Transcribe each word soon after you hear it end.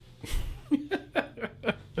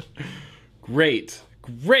Great.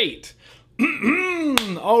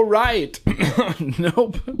 All right.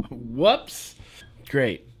 Nope. Whoops.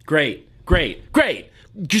 Great.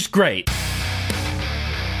 Just great.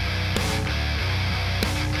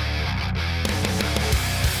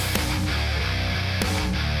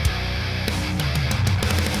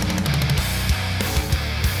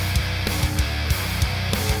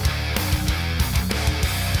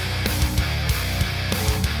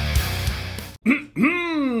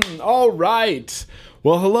 All right.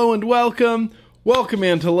 Well, hello and welcome. Welcome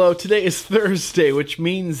and hello. Today is Thursday, which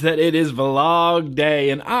means that it is vlog day,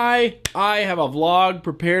 and I have a vlog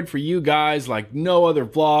prepared for you guys like no other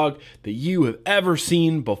vlog that you have ever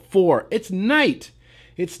seen before. It's night,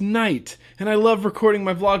 and I love recording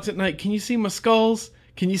my vlogs at night. Can you see my skulls?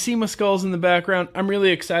 Can you see my skulls in the background? I'm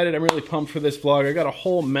really excited. I'm really pumped for this vlog. I got a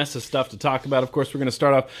whole mess of stuff to talk about. Of course, we're going to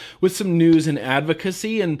start off with some news and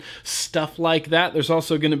advocacy and stuff like that. There's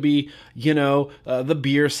also going to be, the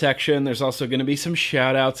beer section. There's also going to be some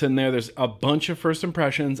shout outs in there. There's a bunch of first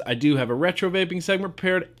impressions. I do have a retro vaping segment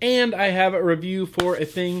prepared, and I have a review for a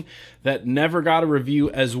thing that never got a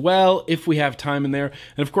review as well, if we have time in there.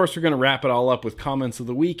 And of course, we're going to wrap it all up with comments of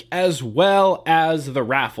the week as well as the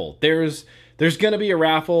raffle. There's going to be a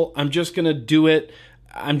raffle. I'm just going to do it.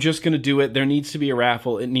 There needs to be a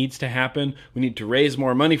raffle. It needs to happen. We need to raise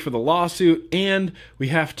more money for the lawsuit, and we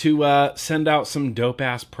have to send out some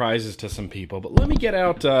dope-ass prizes to some people. But let me get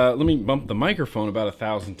out, let me bump the microphone about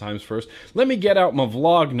 1,000 times first. Let me get out my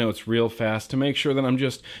vlog notes real fast to make sure that I'm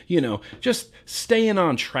just staying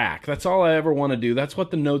on track. That's all I ever want to do. That's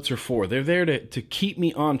what the notes are for. They're there to keep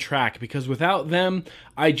me on track, because without them,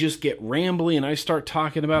 I just get rambly and I start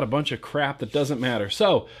talking about a bunch of crap that doesn't matter.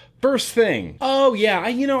 So, first thing. Oh yeah,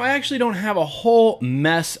 I actually don't have a whole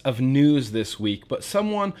mess of news this week, but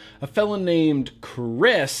a fellow named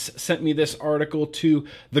Chris sent me this article to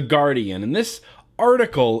The Guardian. And this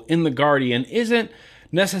article in The Guardian isn't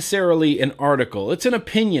necessarily an article. It's an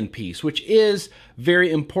opinion piece, which is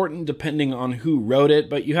very important depending on who wrote it,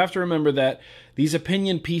 but you have to remember that these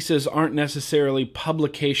opinion pieces aren't necessarily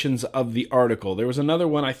publications of the article. There was another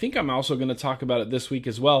one, I think I'm also going to talk about it this week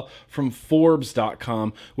as well, from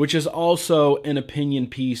Forbes.com, which is also an opinion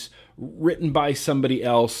piece written by somebody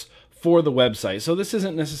else for the website. So this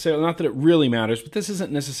isn't necessarily, not that it really matters, but this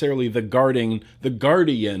isn't necessarily the Guardian,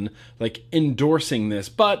 like endorsing this,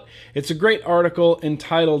 but it's a great article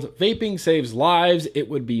entitled "Vaping Saves Lives. It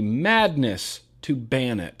Would Be Madness to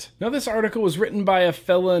Ban It." Now, this article was written by a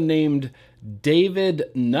fella named David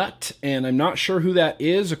Nutt, and I'm not sure who that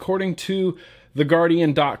is. According to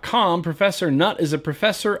theguardian.com, Professor Nutt is a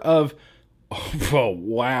professor of,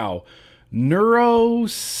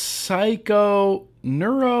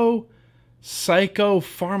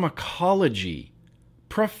 neuropsychopharmacology.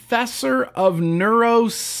 Professor of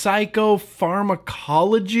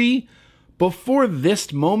neuropsychopharmacology? Before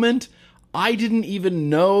this moment, I didn't even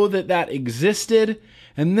know that existed,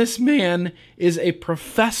 and this man is a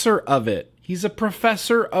professor of it. He's a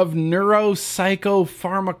professor of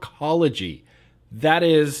neuropsychopharmacology. That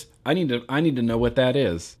is, I need to know what that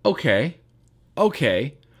is. Okay,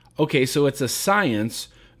 so it's a science.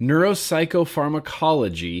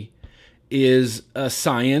 Neuropsychopharmacology is a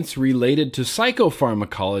science related to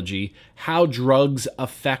psychopharmacology, how drugs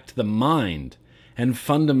affect the mind. And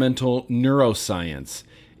fundamental neuroscience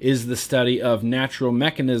is the study of natural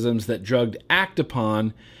mechanisms that drugs act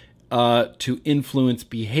upon to influence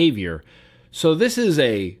behavior. So this is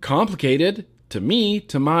a complicated, to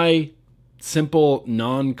my simple,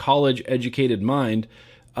 non-college educated mind,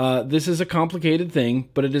 this is a complicated thing,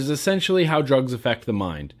 but it is essentially how drugs affect the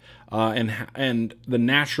mind, and the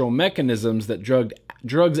natural mechanisms that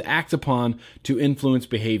drugs act upon to influence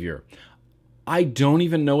behavior. I don't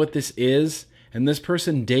even know what this is, and this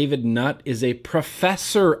person, David Nutt, is a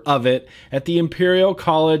professor of it at the Imperial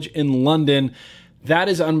College in London. That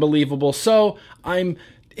is unbelievable. So I'm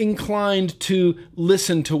inclined to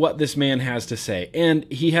listen to what this man has to say, and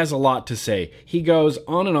he has a lot to say. He goes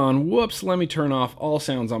on and on. Whoops, let me turn off all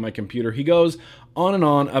sounds on my computer. He goes on and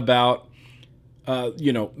on about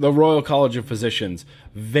the Royal College of Physicians.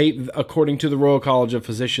 According to the Royal College of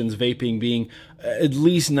Physicians, vaping being at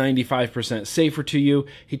least 95% safer to you.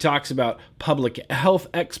 He talks about public health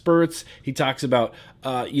experts. He talks about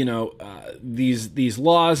these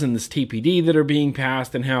laws and this TPD that are being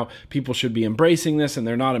passed and how people should be embracing this and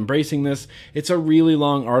they're not embracing this. It's a really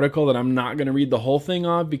long article that I'm not going to read the whole thing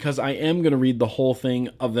of, because I am going to read the whole thing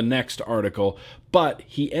of the next article. But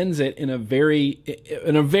he ends it in a very,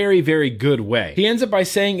 very good way. He ends it by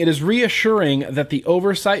saying, "It is reassuring that the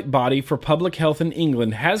oversight body for public health in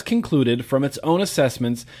England has concluded from its own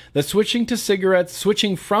assessments that switching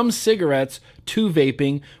from cigarettes to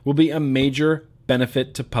vaping will be a major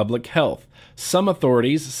benefit to public health. Some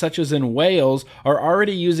authorities, such as in Wales, are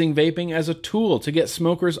already using vaping as a tool to get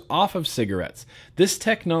smokers off of cigarettes. This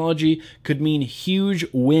technology could mean huge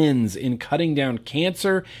wins in cutting down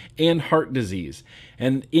cancer and heart disease.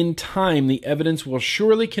 And in time, the evidence will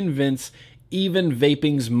surely convince even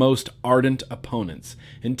vaping's most ardent opponents.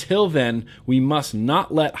 Until then, we must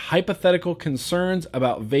not let hypothetical concerns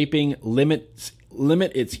about vaping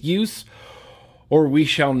limit its use, or we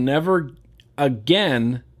shall never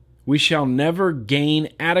gain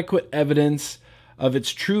adequate evidence of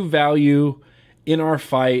its true value in our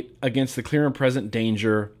fight against the clear and present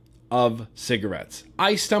danger of cigarettes.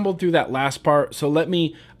 I stumbled through that last part, so let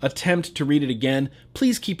me attempt to read it again.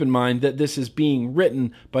 Please keep in mind that this is being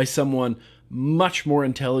written by someone much more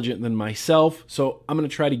intelligent than myself, so I'm going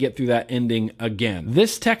to try to get through that ending again.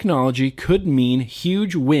 This technology could mean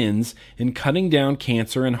huge wins in cutting down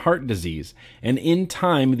cancer and heart disease, and in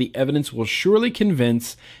time, the evidence will surely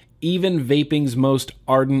convince even vaping's most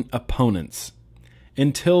ardent opponents.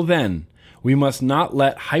 Until then, we must not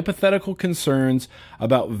let hypothetical concerns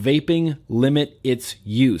about vaping limit its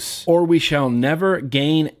use, or we shall never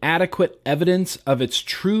gain adequate evidence of its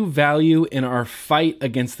true value in our fight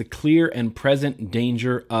against the clear and present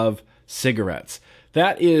danger of cigarettes.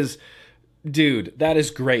 That is, dude, that is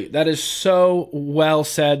great. That is so well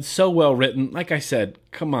said, so well written. Like I said,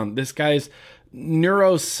 come on, this guy's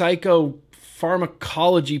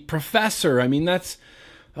neuropsychopharmacology professor. I mean, that's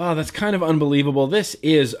kind of unbelievable. This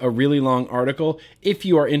is a really long article. If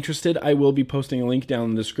you are interested, I will be posting a link down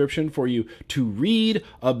in the description for you to read,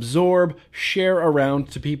 absorb, share around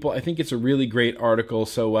to people. I think it's a really great article.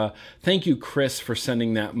 So thank you, Chris, for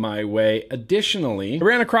sending that my way. Additionally, I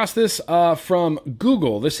ran across this from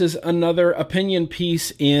Google. This is another opinion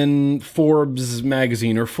piece in Forbes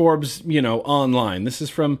magazine, or Forbes, online. This is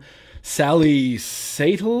from Sally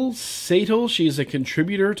Satel. She's a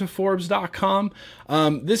contributor to Forbes.com.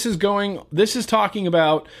 This is talking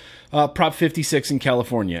about Prop 56 in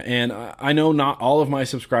California. And I know not all of my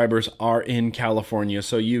subscribers are in California,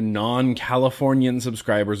 so you non-Californian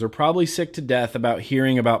subscribers are probably sick to death about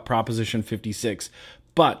hearing about Proposition 56.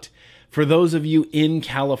 But for those of you in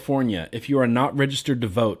California, if you are not registered to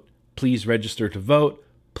vote, please register to vote.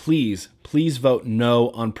 Please vote no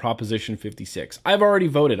on Proposition 56. I've already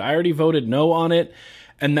voted. I already voted no on it,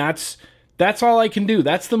 and that's all I can do.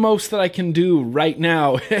 That's the most that I can do right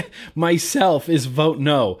now myself, is vote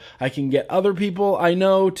no. I can get other people I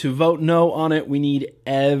know to vote no on it. We need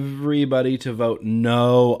everybody to vote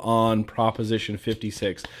no on Proposition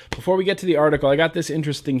 56. Before we get to the article, I got this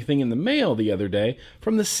interesting thing in the mail the other day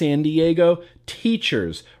from the San Diego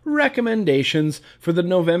teachers. Recommendations for the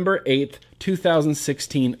November 8th,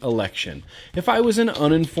 2016 election. If I was an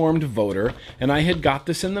uninformed voter and I had got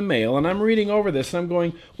this in the mail and I'm reading over this and I'm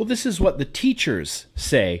going, well, this is what the teachers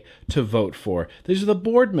say to vote for. These are the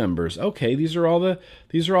board members. Okay, these are all the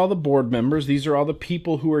board members. These are all the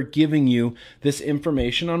people who are giving you this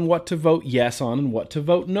information on what to vote yes on and what to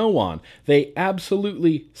vote no on. They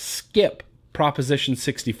absolutely skip Proposition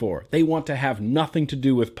 64. They want to have nothing to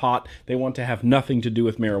do with pot. They want to have nothing to do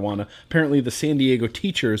with marijuana. Apparently, the San Diego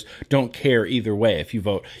teachers don't care either way if you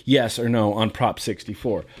vote yes or no on Prop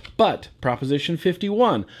 64. But Proposition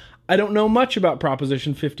 51, I don't know much about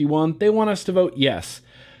Proposition 51. They want us to vote yes.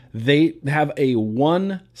 They have a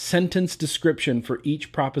one-sentence description for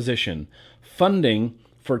each proposition. Funding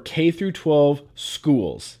for K through 12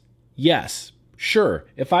 schools. Yes, sure.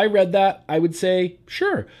 If I read that, I would say,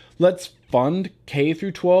 sure, let's fund K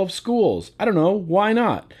through 12 schools. I don't know, why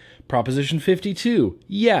not? Proposition 52,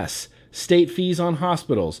 yes. State fees on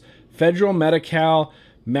hospitals. Federal Medi-Cal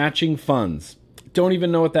matching funds. Don't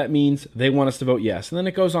even know what that means. They want us to vote yes. And then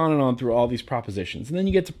it goes on and on through all these propositions. And then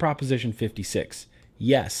you get to Proposition 56.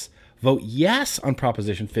 Yes. Vote yes on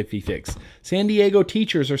Proposition 56. San Diego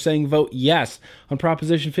teachers are saying vote yes on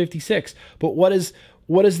Proposition 56. But what is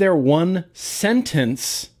their one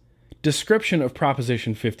sentence description of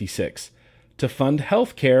Proposition 56? To fund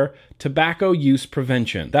healthcare, tobacco use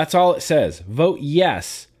prevention. That's all it says. Vote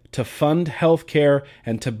yes to fund healthcare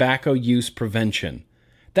and tobacco use prevention.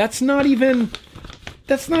 That's not even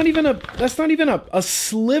a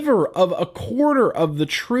sliver of a quarter of the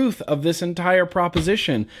truth of this entire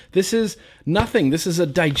proposition. This is nothing. This is a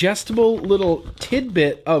digestible little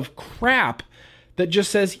tidbit of crap that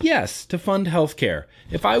just says yes to fund healthcare.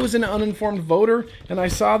 If I was an uninformed voter and I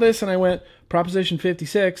saw this and I went, Proposition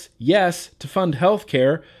 56, yes to fund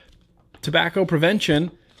healthcare, tobacco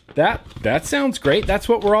prevention, That sounds great. That's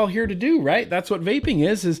what we're all here to do, right? That's what vaping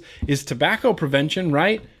is tobacco prevention,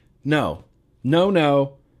 right? No.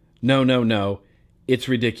 It's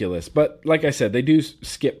ridiculous. But like I said, they do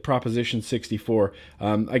skip Proposition 64.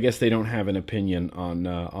 I guess they don't have an opinion on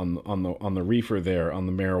the reefer there, on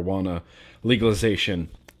the marijuana legalization.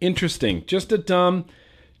 Interesting. Just a dumb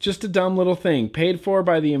little thing. Paid for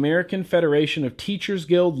by the American Federation of Teachers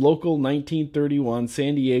Guild, Local 1931,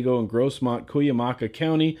 San Diego and Grossmont, Cuyamaca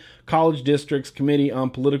County, College Districts Committee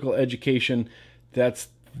on Political Education. That's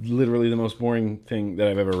literally the most boring thing that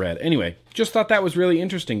I've ever read. Anyway, just thought that was really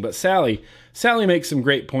interesting. But Sally makes some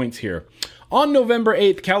great points here. On November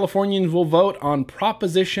 8th, Californians will vote on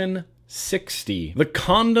Proposition 60, the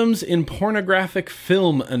Condoms in Pornographic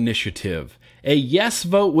Film Initiative. A yes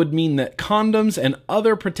vote would mean that condoms and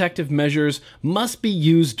other protective measures must be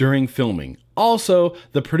used during filming. Also,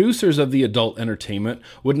 the producers of the adult entertainment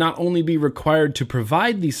would not only be required to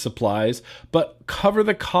provide these supplies, but cover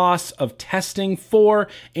the costs of testing for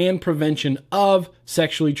and prevention of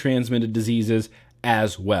sexually transmitted diseases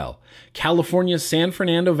as well. California's San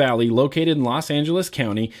Fernando Valley, located in Los Angeles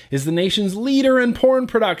County, is the nation's leader in porn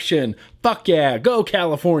production. Fuck yeah, go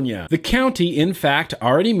California! The county, in fact,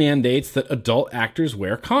 already mandates that adult actors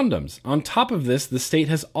wear condoms. On top of this, the state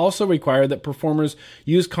has also required that performers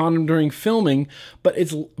use condom during filming, but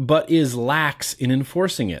is lax in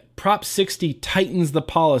enforcing it. Prop 60 tightens the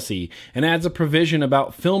policy and adds a provision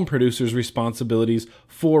about film producers' responsibilities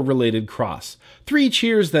for related costs. 3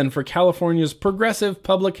 cheers then for California's progressive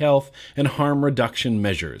public health and harm reduction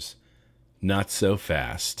measures. Not so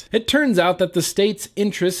fast. It turns out that the state's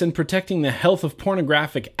interest in protecting the health of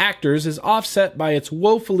pornographic actors is offset by its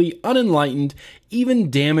woefully unenlightened,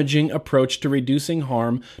 even damaging approach to reducing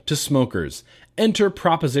harm to smokers. Enter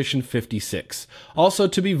Proposition 56, also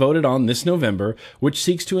to be voted on this November, which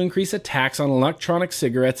seeks to increase a tax on electronic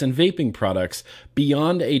cigarettes and vaping products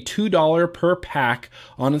beyond a $2 per pack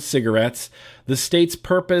on cigarettes. The state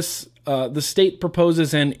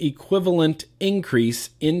proposes an equivalent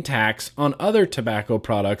increase in tax on other tobacco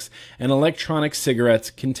products and electronic cigarettes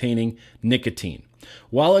containing nicotine.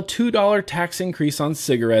 While a $2 tax increase on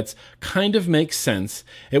cigarettes kind of makes sense,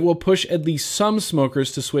 it will push at least some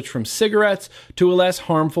smokers to switch from cigarettes to less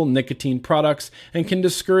harmful nicotine products and can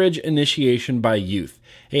discourage initiation by youth.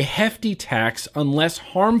 A hefty tax on less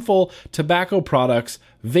harmful tobacco products,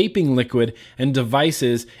 vaping liquid, and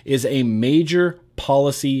devices is a major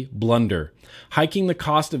policy blunder. Hiking the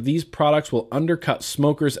cost of these products will undercut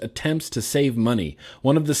smokers' attempts to save money,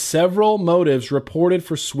 one of the several motives reported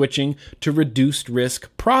for switching to reduced risk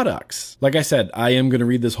products. Like I said, I am going to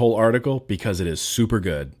read this whole article because it is super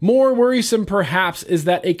good. More worrisome perhaps is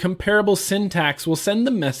that a comparable sin tax will send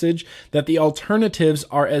the message that the alternatives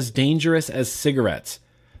are as dangerous as cigarettes.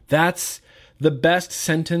 That's the best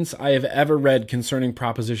sentence I have ever read concerning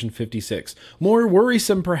Proposition 56. More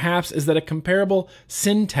worrisome, perhaps, is that a comparable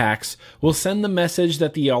sin tax will send the message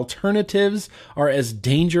that the alternatives are as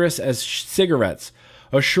dangerous as cigarettes.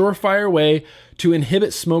 A surefire way to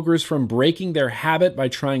inhibit smokers from breaking their habit by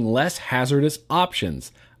trying less hazardous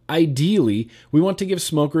options. Ideally, we want to give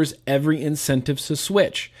smokers every incentive to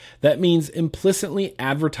switch. That means implicitly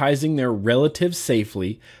advertising their relative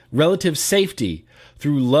safety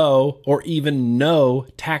through low or even no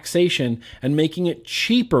taxation and making it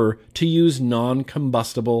cheaper to use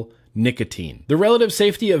non-combustible nicotine. The relative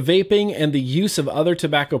safety of vaping and the use of other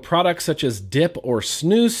tobacco products such as dip or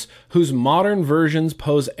snus, whose modern versions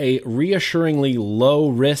pose a reassuringly low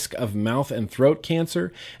risk of mouth and throat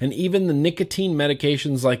cancer, and even the nicotine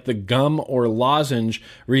medications like the gum or lozenge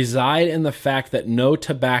reside in the fact that no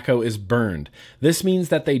tobacco is burned. This means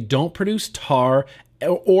that they don't produce tar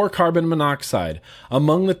or carbon monoxide.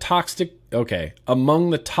 Among the toxic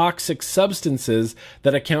substances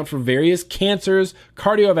that account for various cancers,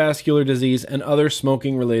 cardiovascular disease, and other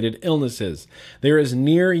smoking-related illnesses. There is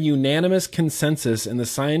near unanimous consensus in the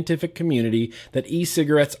scientific community that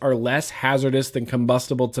e-cigarettes are less hazardous than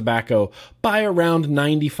combustible tobacco by around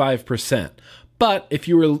 95%. But if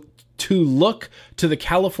you were to look to the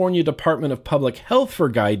California Department of Public Health for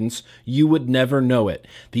guidance, you would never know it.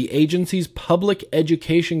 The agency's public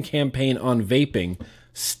education campaign on vaping,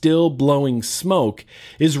 Still Blowing Smoke,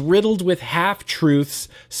 is riddled with half-truths,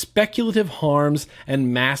 speculative harms,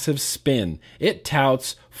 and massive spin. It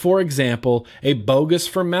touts, for example, a bogus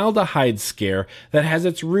formaldehyde scare that has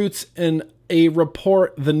its roots in a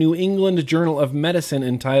report the New England Journal of Medicine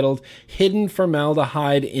entitled Hidden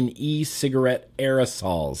Formaldehyde in E-Cigarette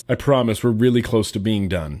Aerosols. I promise we're really close to being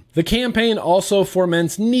done. The campaign also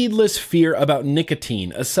foments needless fear about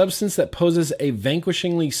nicotine, a substance that poses a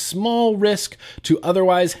vanquishingly small risk to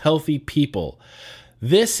otherwise healthy people.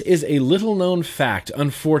 This is a little-known fact,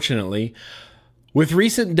 unfortunately, with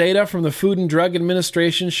recent data from the Food and Drug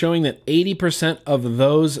Administration showing that 80% of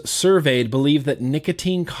those surveyed believe that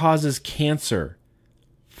nicotine causes cancer.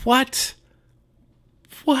 What?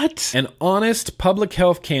 What? An honest public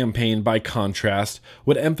health campaign, by contrast,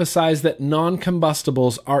 would emphasize that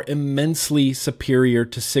non-combustibles are immensely superior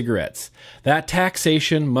to cigarettes. That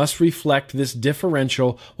taxation must reflect this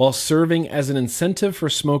differential while serving as an incentive for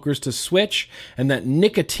smokers to switch, and that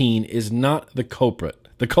nicotine is not the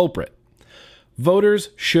culprit. Voters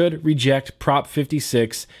should reject Prop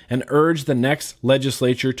 56 and urge the next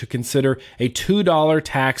legislature to consider a $2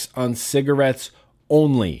 tax on cigarettes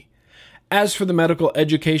only. As for the medical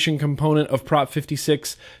education component of Prop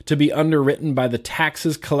 56 to be underwritten by the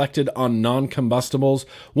taxes collected on non-combustibles,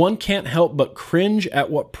 one can't help but cringe at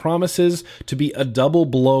what promises to be a double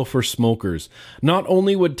blow for smokers. Not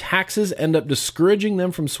only would taxes end up discouraging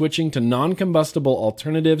them from switching to non-combustible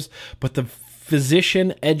alternatives, but the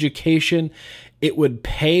physician education it would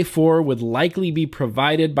pay for would likely be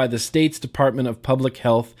provided by the state's Department of Public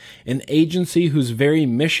Health, an agency whose very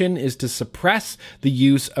mission is to suppress the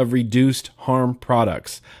use of reduced harm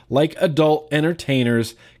products. Like adult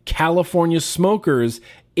entertainers, California smokers,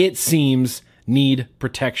 it seems, need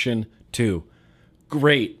protection too.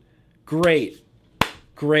 Great.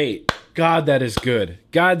 God, that is good.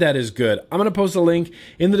 God, that is good. I'm going to post a link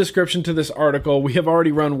in the description to this article. We have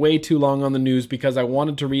already run way too long on the news because I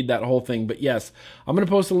wanted to read that whole thing. But yes, I'm going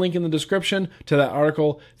to post a link in the description to that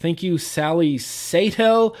article. Thank you, Sally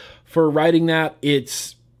Satel, for writing that.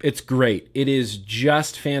 It's great. It is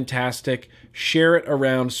just fantastic. Share it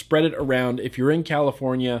around, spread it around. If you're in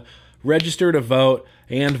California, register to vote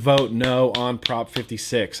and vote no on Prop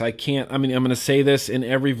 56. I'm going to say this in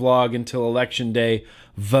every vlog until Election Day.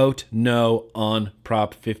 Vote no on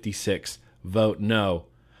Prop 56. Vote no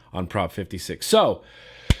on Prop 56. So,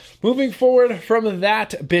 moving forward from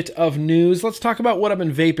that bit of news, let's talk about what I've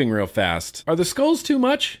been vaping real fast. Are the skulls too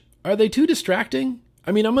much? Are they too distracting?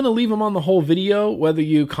 I mean, I'm going to leave them on the whole video, whether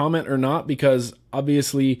you comment or not, because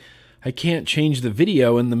obviously I can't change the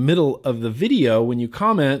video in the middle of the video when you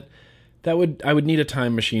comment. I would need a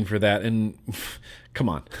time machine for that, and come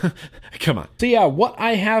on. Come on. So yeah, what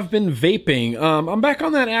I have been vaping, I'm back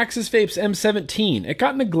on that Axis Vapes M17. It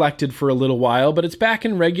got neglected for a little while, but it's back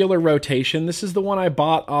in regular rotation. This is the one I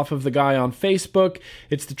bought off of the guy on Facebook.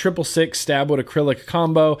 It's the 666 Stabwood acrylic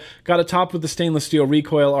combo. Got it topped with the stainless steel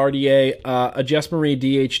recoil RDA, a Jess Marie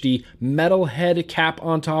DHD metal head cap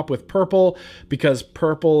on top with purple, because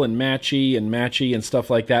purple and matchy and stuff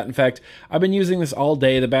like that. In fact, I've been using this all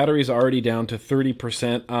day. The battery's already down to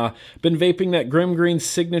 30%. Been vaping that Grim Green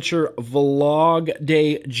signature Vlog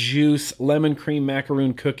Day Juice lemon cream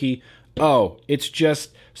macaroon cookie. Oh, it's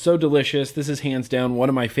just so delicious. This is hands down one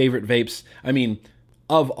of my favorite vapes,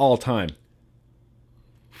 of all time.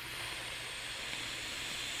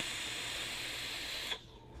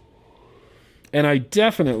 And I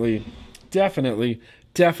definitely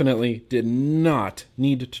did not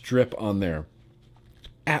need to drip on there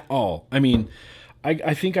at all.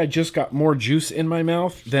 I think I just got more juice in my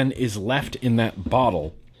mouth than is left in that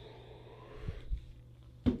bottle.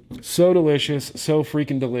 So delicious, so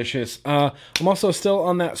freaking delicious. I'm also still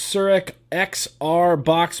on that Surik XR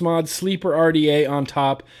Box Mod Sleeper RDA on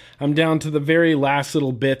top. I'm down to the very last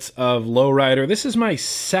little bits of Lowrider. This is my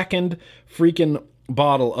second freaking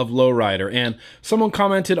bottle of Lowrider, and someone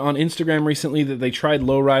commented on Instagram recently that they tried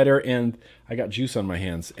Lowrider and I got juice on my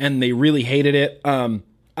hands and they really hated it.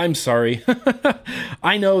 I'm sorry.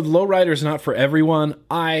 I know Lowrider is not for everyone.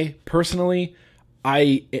 I personally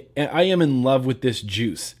am in love with this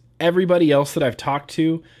juice. Everybody else that I've talked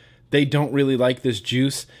to, they don't really like this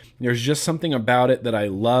juice. There's just something about it that I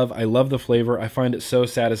love. I love the flavor. I find it so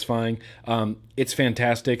satisfying. It's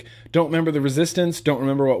fantastic. Don't remember the resistance. Don't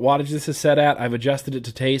remember what wattage this is set at. I've adjusted it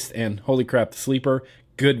to taste, and holy crap, the sleeper.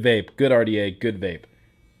 Good vape. Good RDA. Good vape.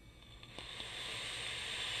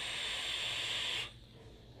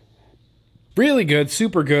 Really good,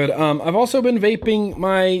 super good. I've also been vaping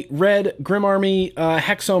my red Grim Army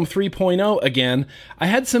Hexome 3.0 again. I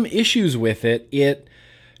had some issues with it. It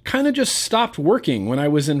kind of just stopped working when I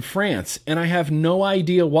was in France, and I have no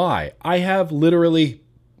idea why. I have literally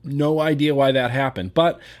no idea why that happened.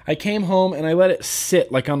 But I came home and I let it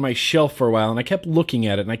sit like on my shelf for a while, and I kept looking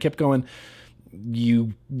at it, and I kept going,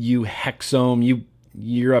 you Hexome,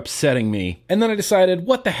 you're upsetting me. And then I decided,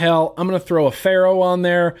 what the hell, I'm going to throw a Pharaoh on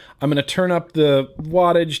there. I'm going to turn up the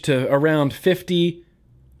wattage to around 50.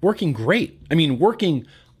 Working great. Working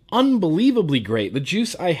unbelievably great. The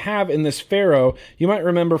juice I have in this Pharaoh, you might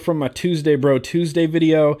remember from my Tuesday Bro Tuesday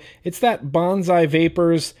video, it's that Bonsai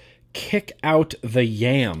Vapors kick out the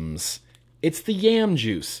yams. It's the yam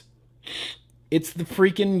juice. It's the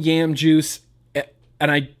freaking yam juice.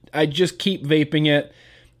 And I just keep vaping it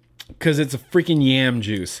because it's a freaking yam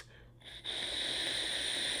juice.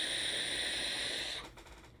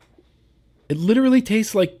 It literally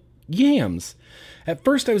tastes like yams. At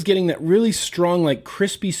first I was getting that really strong, like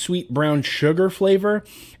crispy, sweet brown sugar flavor.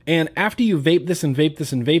 And after you vape this and vape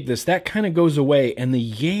this and vape this, that kind of goes away. And the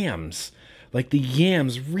yams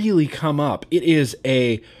really come up. It is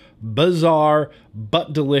a bizarre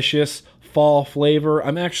but delicious fall flavor.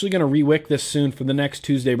 I'm actually going to re-wick this soon for the next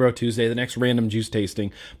Tuesday Bro Tuesday, the next random juice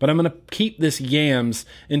tasting. But I'm going to keep this yams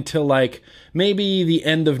until like maybe the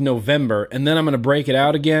end of November. And then I'm going to break it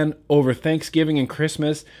out again over Thanksgiving and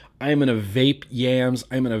Christmas. I'm going to vape yams.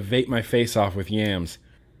 I'm going to vape my face off with yams.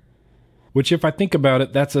 Which, if I think about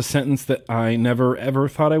it, that's a sentence that I never, ever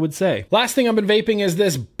thought I would say. Last thing I've been vaping is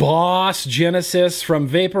this Boss Genesis from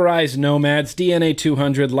Vaporized Nomads, DNA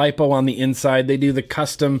 200, lipo on the inside. They do the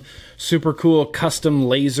custom, super cool, custom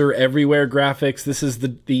laser everywhere graphics. This is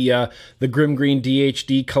the Grim Green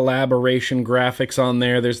DHD collaboration graphics on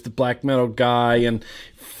there. There's the black metal guy and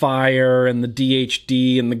fire and the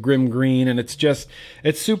DHD and the Grim Green, and it's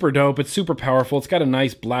super dope. It's super powerful. It's got a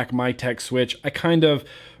nice black Mytech switch. I kind of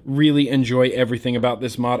really enjoy everything about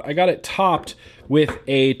this mod. I got it topped with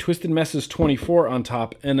a Twisted Messes 24 on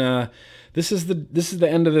top, and this is the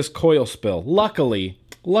end of this coil spill. Luckily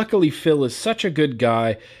Phil is such a good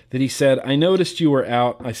guy that he said, I noticed you were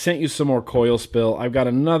out. I sent you some more coil spill. I've got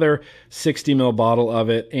another 60 ml bottle of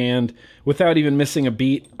it, and without even missing a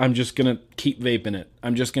beat, I'm just going to keep vaping it.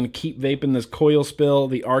 I'm just going to keep vaping this coil spill,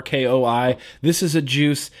 the RKOI. This is a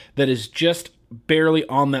juice that is just barely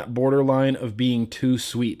on that borderline of being too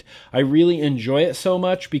sweet. I really enjoy it so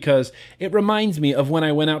much because it reminds me of when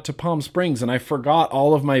I went out to Palm Springs and I forgot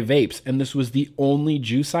all of my vapes, and this was the only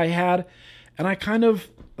juice I had, and I kind of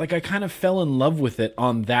fell in love with it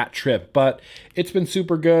on that trip. But it's been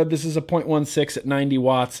super good. This is a 0.16 at 90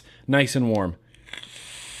 watts, nice and warm.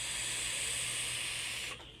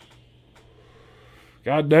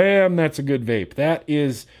 God damn, that's a good vape. That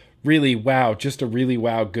is really wow, just a really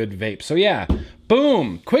wow good vape. So yeah,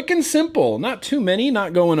 boom, quick and simple, not too many,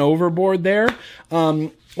 not going overboard there.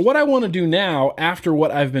 What I want to do now after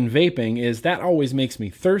what I've been vaping is that always makes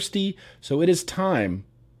me thirsty, so it is time.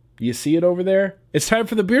 You see it over there? It's time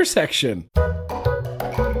for the beer section.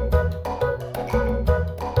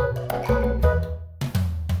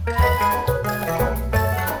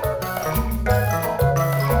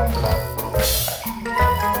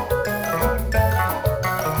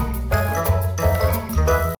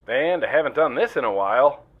 And I haven't done this in a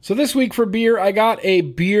while. So this week for beer, I got a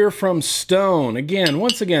beer from Stone.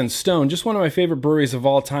 Once again, Stone, just one of my favorite breweries of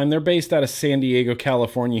all time. They're based out of San Diego,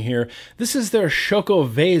 California here. This is their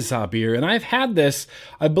Xocoveza beer, and I've had this,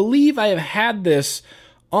 I believe I have had this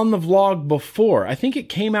on the vlog before. I think it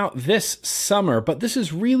came out this summer, but this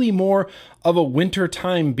is really more of a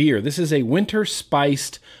wintertime beer. This is a winter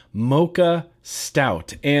spiced mocha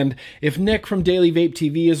stout. And if Nick from Daily Vape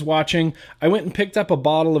TV is watching, I went and picked up a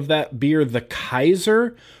bottle of that beer, the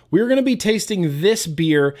Kaiser. We're going to be tasting this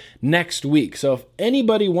beer next week. So if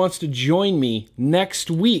anybody wants to join me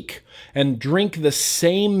next week and drink the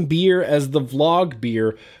same beer as the vlog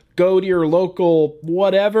beer, go to your local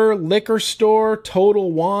whatever, liquor store,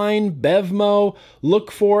 Total Wine, Bevmo,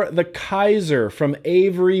 look for the Kaiser from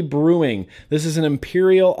Avery Brewing. This is an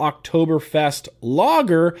Imperial Oktoberfest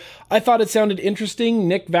lager. I thought it sounded interesting.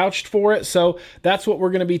 Nick vouched for it, so that's what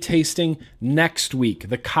we're going to be tasting next week,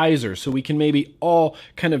 the Kaiser, so we can maybe all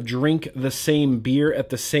kind of drink the same beer at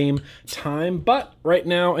the same time. But right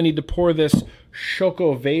now, I need to pour this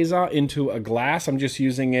Xocoveza into a glass. I'm just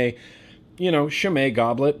using a Chimay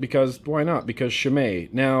goblet, because why not? Because Chimay.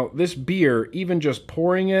 Now, this beer, even just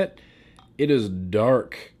pouring it, it is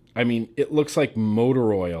dark. I mean, it looks like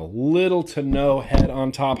motor oil. Little to no head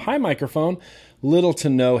on top. Hi, microphone. Little to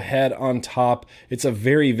no head on top. It's a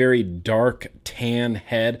very, very dark tan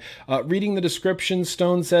head. Reading the description,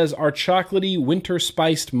 Stone says, our chocolatey winter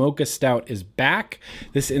spiced mocha stout is back.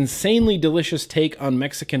 This insanely delicious take on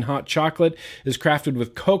Mexican hot chocolate is crafted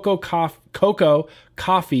with cocoa,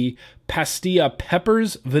 coffee, pastilla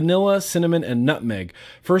peppers, vanilla, cinnamon, and nutmeg.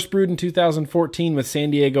 First brewed in 2014 with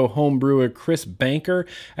San Diego home brewer Chris Banker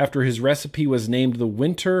after his recipe was named the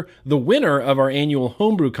winner of our annual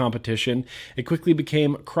homebrew competition. It quickly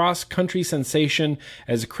became cross-country sensation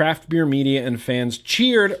as craft beer media and fans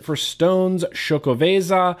cheered for Stone's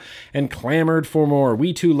Xocoveza and clamored for more.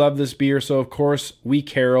 We too love this beer, so of course we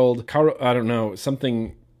caroled,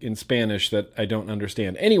 something in Spanish that I don't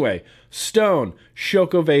understand. Anyway, Stone,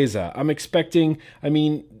 Xocoveza. I'm expecting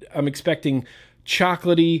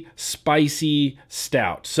chocolatey, spicy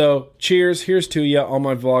stout. So cheers. Here's to you, all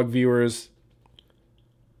my vlog viewers.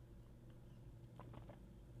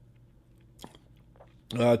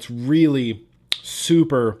 It's really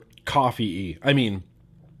super coffee-y. I mean,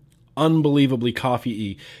 unbelievably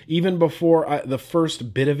coffee-y. Even before the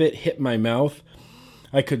first bit of it hit my mouth,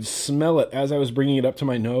 I could smell it as I was bringing it up to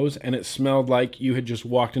my nose, and it smelled like you had just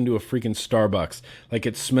walked into a freaking Starbucks. Like,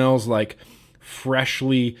 it smells like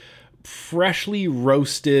freshly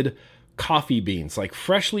roasted coffee beans. Like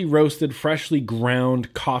freshly roasted, freshly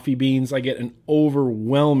ground coffee beans. I get an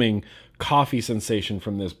overwhelming coffee sensation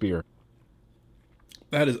from this beer.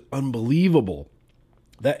 That is unbelievable.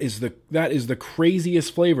 That is the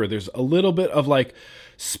craziest flavor. There's a little bit of like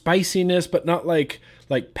spiciness, but not like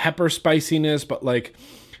pepper spiciness, but like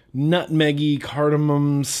nutmeggy,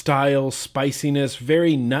 cardamom style spiciness.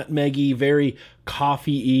 Very nutmeggy, very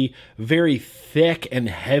coffee-y, very thick and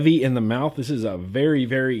heavy in the mouth. This is a very,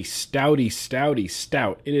 very stouty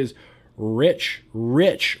stout. It is rich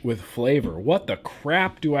with flavor. What the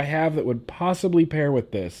crap do I have that would possibly pair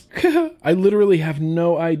with this? I literally have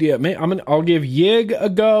no idea. I'll give Yig a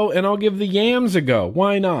go, and I'll give the yams a go.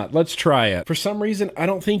 Why not? Let's try it. For some reason, I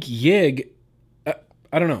don't think Yig...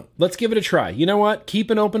 I don't know. Let's give it a try. You know what?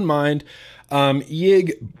 Keep an open mind.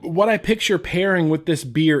 Yig, what I picture pairing with this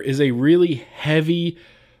beer is a really heavy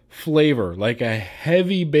flavor, like a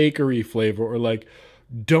heavy bakery flavor, or like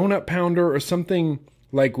donut pounder or something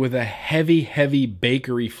like with a heavy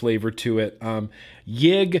bakery flavor to it.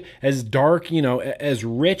 Yig, as dark, as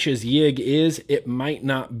rich as Yig is, it might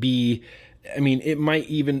not be, it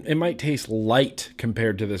might taste light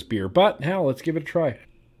compared to this beer, but hell, let's give it a try.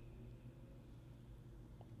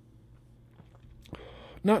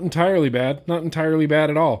 Not entirely bad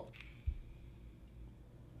at all.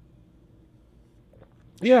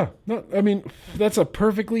 Yeah, that's a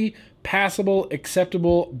perfectly passable,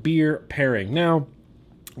 acceptable beer pairing. Now,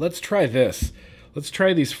 let's try this. Let's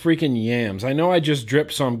try these freaking yams. I know I just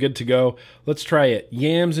dripped, so I'm good to go. Let's try it.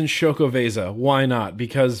 Yams and Xocoveza. Why not?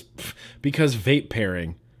 Because vape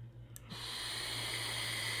pairing.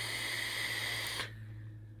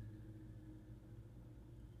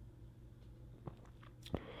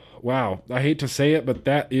 Wow. I hate to say it, but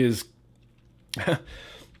that is...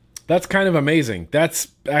 that's kind of amazing. That's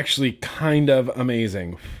actually kind of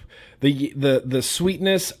amazing. The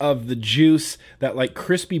sweetness of the juice, that like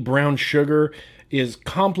crispy brown sugar, is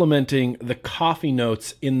complementing the coffee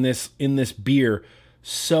notes in this beer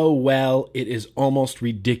so well, it is almost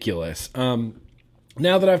ridiculous. Now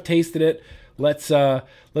that I've tasted it, let's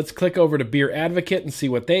click over to Beer Advocate and see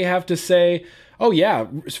what they have to say. Oh yeah,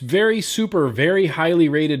 it's very highly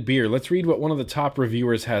rated beer. Let's read what one of the top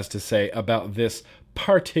reviewers has to say about this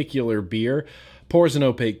particular beer. Pours an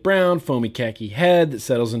opaque brown, foamy khaki head that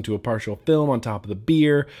settles into a partial film on top of the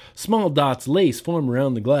beer. Small dots lace form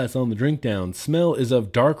around the glass on the drink down. Smell is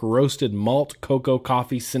of dark roasted malt, cocoa,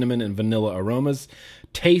 coffee, cinnamon, and vanilla aromas.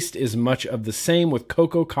 Taste is much of the same with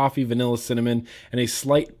cocoa, coffee, vanilla, cinnamon, and a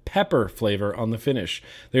slight pepper flavor on the finish.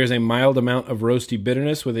 There is a mild amount of roasty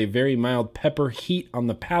bitterness with a very mild pepper heat on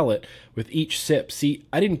the palate with each sip. See,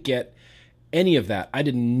 I didn't get any of that. I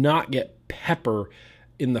did not get pepper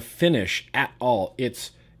in the finish at all.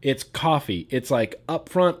 It's coffee. It's like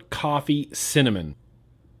upfront coffee cinnamon.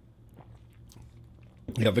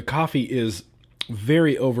 Yeah, the coffee is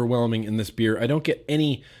very overwhelming in this beer. I don't get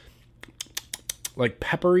any like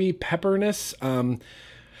pepperness.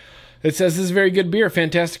 It says this is very good beer,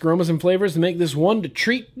 fantastic aromas and flavors to make this one to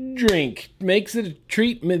treat drink. Makes it a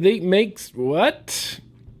treat.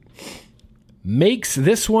 Makes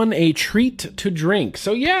this one a treat to drink.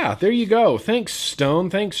 So yeah, there you go. Thanks,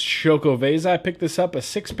 Stone. Thanks, Xocoveza. I picked this up. A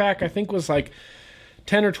 6-pack, I think, was like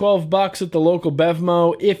 10 or 12 bucks at the local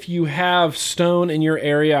Bevmo. If you have Stone in your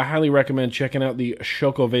area, I highly recommend checking out the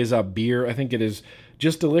Xocoveza beer. I think it is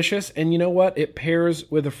just delicious. And you know what? It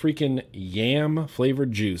pairs with a freaking yam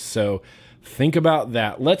flavored juice. So think about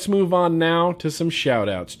that. Let's move on now to some shout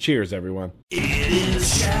outs. Cheers, everyone. It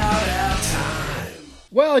is shout out time.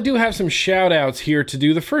 Well, I do have some shout-outs here to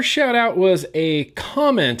do. The first shout-out was a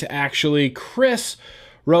comment, actually. Chris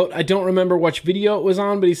wrote, I don't remember which video it was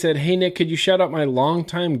on, but he said, hey, Nick, could you shout out my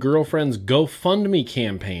longtime girlfriend's GoFundMe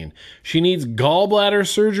campaign? She needs gallbladder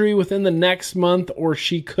surgery within the next month or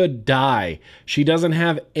she could die. She doesn't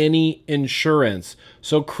have any insurance.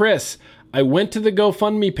 So, Chris, I went to the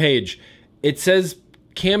GoFundMe page. It says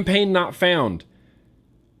campaign not found.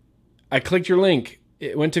 I clicked your link.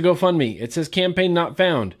 It went to GoFundMe. It says campaign not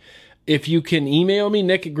found. If you can email me,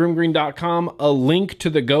 nick@grimgreen.com, a link to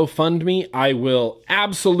the GoFundMe, I will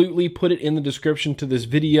absolutely put it in the description to this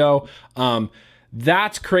video.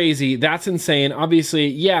 That's crazy. That's insane. Obviously,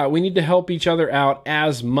 yeah, we need to help each other out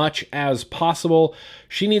as much as possible.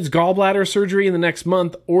 She needs gallbladder surgery in the next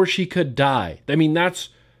month, or she could die. I mean, that's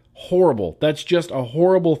horrible. That's just a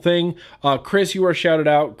horrible thing. Chris, you are shouted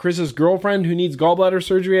out. Chris's girlfriend who needs gallbladder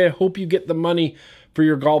surgery, I hope you get the money for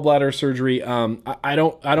your gallbladder surgery. I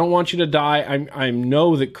don't want you to die. I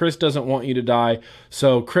know that Chris doesn't want you to die.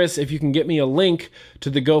 So Chris, if you can get me a link to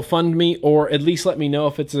the GoFundMe, or at least let me know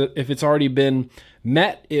if it's already been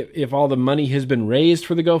met, if all the money has been raised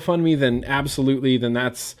for the GoFundMe, then absolutely, then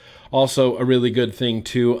that's also a really good thing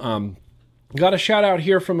too. Got a shout out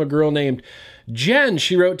here from a girl named Jen.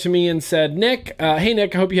 She wrote to me and said, Nick, hey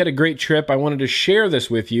Nick, I hope you had a great trip. I wanted to share this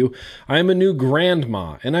with you. I'm a new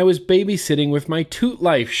grandma, and I was babysitting with my Toot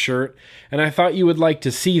Life shirt, and I thought you would like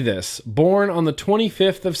to see this. Born on the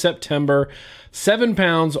 25th of September, 7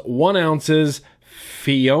 pounds, 1 ounces,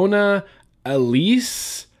 Fiona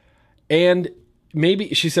Elise, and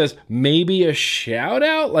maybe, she says, maybe a shout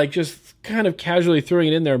out, like just kind of casually throwing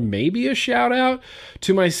it in there, maybe a shout out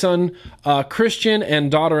to my son Christian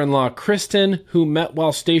and daughter-in-law Kristen, who met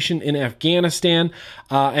while stationed in Afghanistan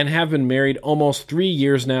and have been married almost 3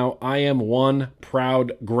 years now. I am one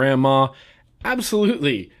proud grandma.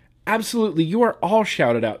 Absolutely. Absolutely. You are all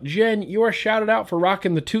shouted out. Jen, you are shouted out for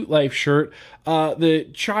rocking the Toot Life shirt. The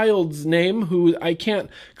child's name, who I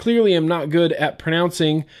clearly am not good at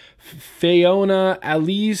pronouncing, Fiona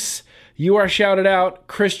Alice, you are shouted out.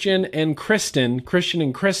 Christian and Kristen,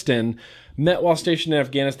 met while stationed in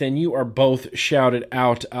Afghanistan. You are both shouted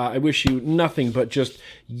out. I wish you nothing but just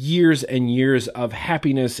years and years of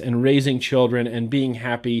happiness and raising children and being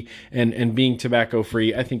happy and being tobacco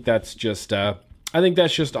free. I think that's just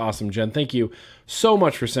awesome, Jen. Thank you so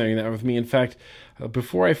much for saying that with me. In fact,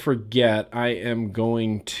 before I forget, I am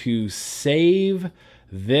going to save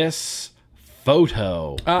this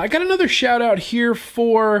photo. I got another shout out here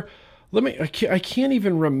for, I can't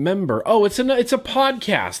even remember. Oh, it's a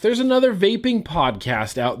podcast. There's another vaping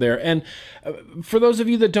podcast out there. And for those of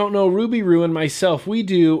you that don't know, Ruby Roo and myself, we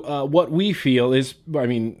do what we feel is a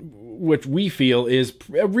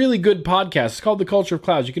really good podcast. It's called The Culture of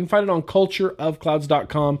Clouds. You can find it on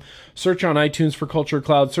cultureofclouds.com. Search on iTunes for Culture of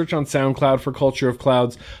Clouds. Search on SoundCloud for Culture of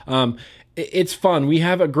Clouds. It's fun. We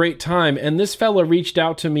have a great time. And this fella reached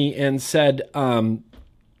out to me and said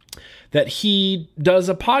that he does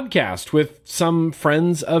a podcast with some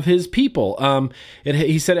friends of his people.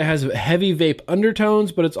 He said it has heavy vape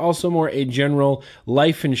undertones, but it's also more a general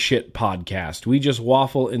life and shit podcast. We just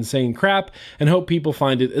waffle insane crap and hope people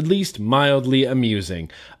find it at least mildly amusing.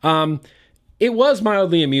 It was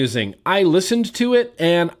mildly amusing. I listened to it,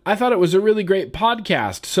 and I thought it was a really great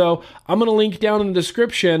podcast. So I'm going to link down in the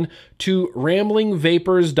description to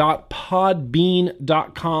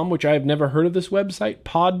ramblingvapors.podbean.com, which I have never heard of this website,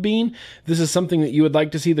 Podbean. If this is something that you would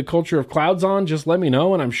like to see the Culture of Clouds on, just let me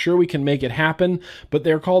know, and I'm sure we can make it happen. But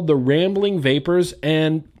they're called the Rambling Vapors,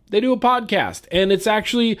 and they do a podcast. And it's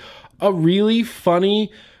actually a really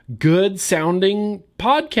funny, good sounding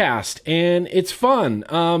podcast, and it's fun.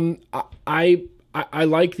 I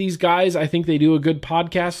like these guys. I think they do a good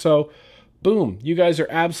podcast. So boom, you guys are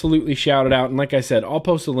absolutely shouted out. And like I said, I'll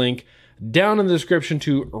post a link down in the description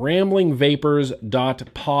to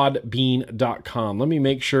ramblingvapors.podbean.com. Let me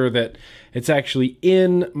make sure that it's actually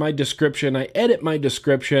in my description. I edit my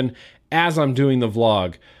description as I'm doing the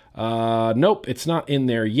vlog. Nope, it's not in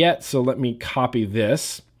there yet. So let me copy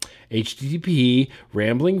this. HTTP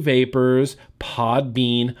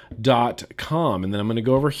ramblingvapors.podbean.com. And then I'm going to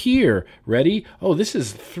go over here. Ready? Oh, this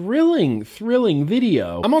is thrilling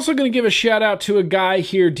video. I'm also going to give a shout out to a guy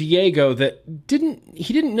here, Diego, that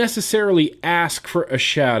didn't necessarily ask for a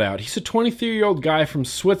shout out. He's a 23-year-old guy from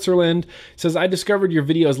Switzerland. He says, I discovered your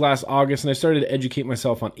videos last August and I started to educate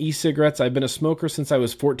myself on e-cigarettes. I've been a smoker since I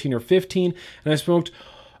was 14 or 15, and I smoked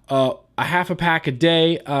a half a pack a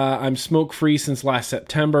day. I'm smoke-free since last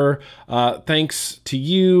September. Thanks to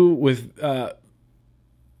you with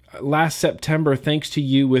last September. Thanks to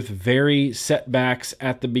you with very setbacks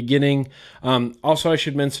at the beginning. Also, I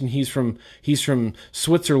should mention he's from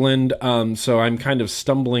Switzerland, so I'm kind of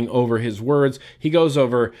stumbling over his words. He goes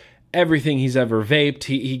over everything he's ever vaped.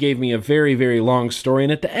 He gave me a very, very long story,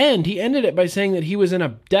 and at the end, he ended it by saying that he was in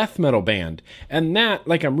a death metal band. And that,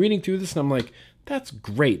 like, I'm reading through this, and I'm like, that's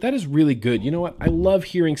great. That is really good. You know what? I love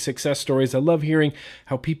hearing success stories. I love hearing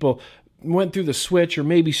how people went through the switch or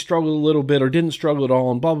maybe struggled a little bit or didn't struggle at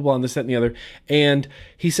all and blah, blah, blah, and this, that, and the other. And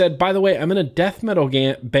he said, by the way, I'm in a death metal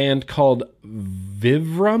band called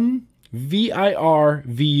Vivram.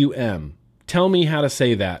 Virvum. Tell me how to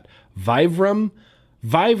say that. Vivrum?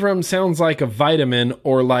 Vivrum sounds like a vitamin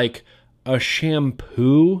or like a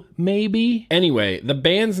shampoo, maybe? Anyway, the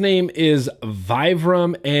band's name is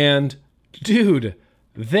Vivrum, and dude,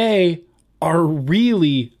 they are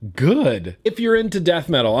really good. If you're into death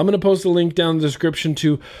metal, I'm going to post a link down in the description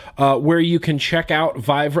to where you can check out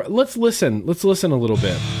Vivrum. Let's listen a little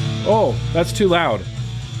bit. Oh, that's too loud.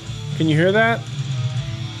 Can you hear that?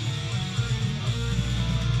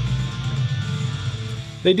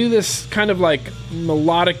 They do this kind of like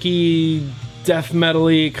melodic-y, death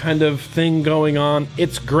metal-y kind of thing going on.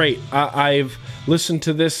 It's great. I've listened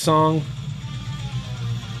to this song.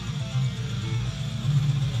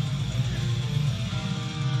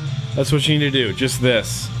 That's what you need to do. Just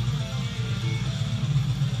this.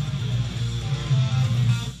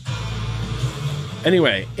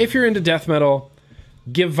 Anyway, if you're into death metal,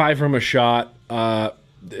 give Vivrum a shot.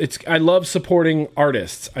 I love supporting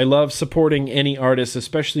artists. I love supporting any artist,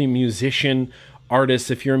 especially musician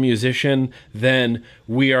artists. If you're a musician, then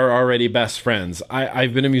we are already best friends.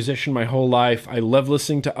 I've been a musician my whole life. I love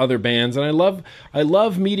listening to other bands, and I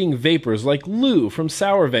love meeting vapors like Lou from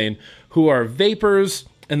Sourvein, who are vapors,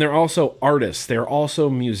 and they're also artists. They're also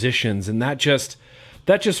musicians, and that just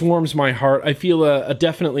warms my heart. I feel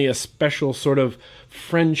definitely a special sort of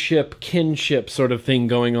friendship, kinship sort of thing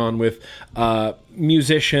going on with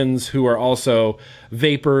musicians who are also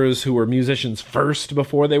vapors, who were musicians first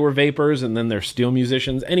before they were vapors, and then they're still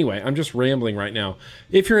musicians. Anyway, I'm just rambling right now.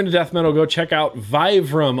 If you're into death metal, go check out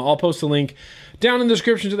Vivrum. I'll post a link down in the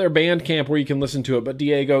description to their Bandcamp where you can listen to it. But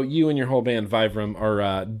Diego, you and your whole band Vivrum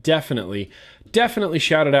are definitely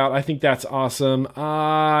shout it out. I think that's awesome.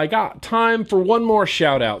 I got time for one more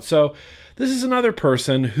shout out. So this is another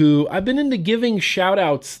person who I've been into giving shout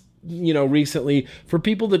outs, recently for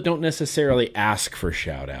people that don't necessarily ask for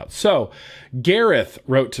shout outs. So Gareth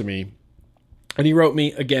wrote to me, and he wrote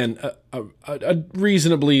me again a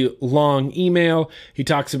reasonably long email. He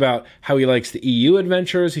talks about how he likes the EU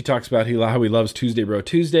adventures. He talks about how he loves Tuesday Bro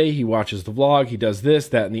Tuesday. He watches the vlog. He does this,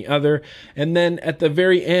 that, and the other. And then at the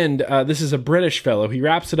very end, this is a British fellow. He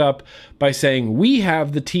wraps it up by saying, "We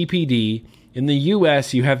have the TPD. In the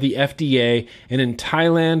US, you have the FDA. And in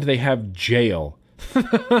Thailand, they have jail."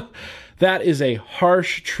 That is a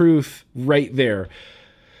harsh truth right there.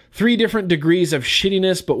 3 different degrees of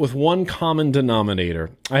shittiness, but with one common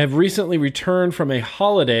denominator. I have recently returned from a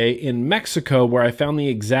holiday in Mexico where I found the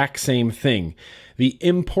exact same thing. The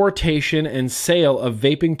importation and sale of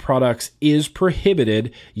vaping products is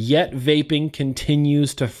prohibited, yet vaping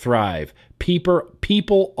continues to thrive.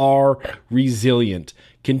 People are resilient.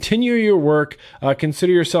 Continue your work.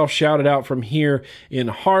 Consider yourself shouted out from here in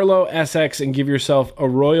Harlow, Essex, and give yourself a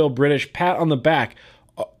royal British pat on the back.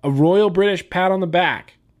 A royal British pat on the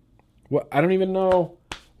back. What? I don't even know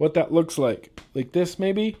what that looks like. Like this,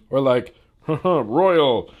 maybe? Or like,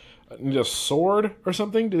 royal. A sword or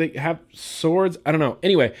something? Do they have swords? I don't know.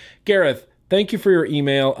 Anyway, Gareth, thank you for your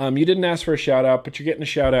email. You didn't ask for a shout out, but you're getting a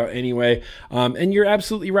shout out anyway. And you're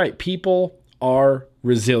absolutely right. People are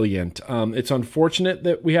resilient. It's unfortunate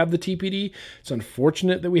that we have the TPD. It's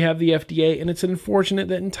unfortunate that we have the FDA. And it's unfortunate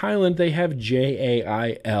that in Thailand they have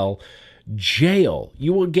JAIL. Jail.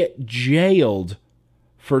 You will get jailed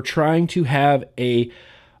for trying to have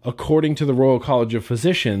according to the Royal College of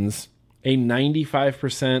Physicians, a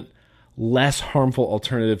 95% less harmful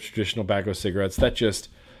alternative to traditional tobacco cigarettes. That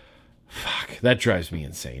that drives me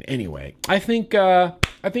insane. Anyway, I think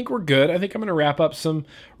we're good. I think I'm going to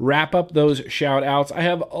wrap up those shout outs. I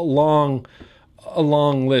have a long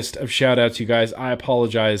list of shout outs, you guys. I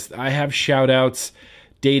apologize. I have shout outs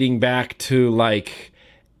dating back to like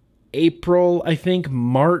April, I think,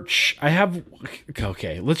 March.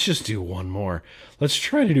 Okay, let's just do one more. Let's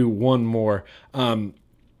try to do one more.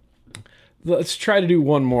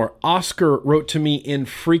 Oscar wrote to me in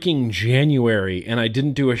freaking January, and I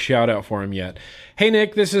didn't do a shout out for him yet. Hey,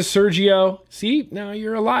 Nick, this is Sergio. See, now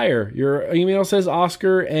you're a liar. Your email says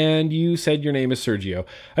Oscar, and you said your name is Sergio.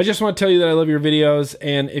 I just want to tell you that I love your videos,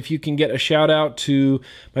 and if you can get a shout out to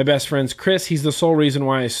my best friend's Chris, he's the sole reason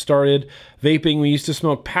why I started vaping. We used to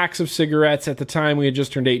smoke packs of cigarettes at the time. We had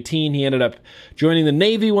just turned 18. He ended up joining the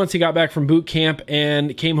Navy once he got back from boot camp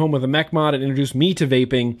and came home with a mech mod and introduced me to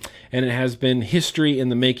vaping, and it has been history in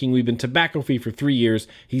the making. We've been tobacco-free for 3 years.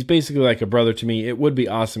 He's basically like a brother to me. It would be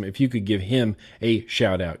awesome if you could give him a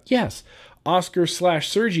shout out. Yes,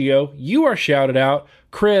 Oscar/Sergio, you are shouted out.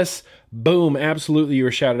 Chris, Boom, absolutely, you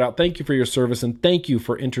were shouted out. Thank you for your service, and thank you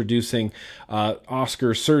for introducing Oscar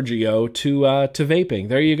Sergio to vaping.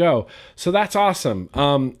 There you go. So that's awesome.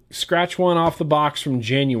 Scratch one off the box from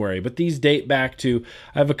January, but these date back to,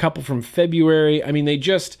 I have a couple from February. I mean, they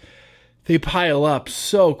pile up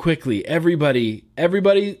so quickly. Everybody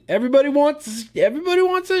wants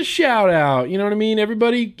a shout out. You know what I mean?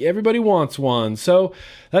 Everybody wants one. So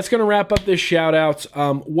that's going to wrap up this shout outs.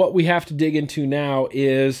 What we have to dig into now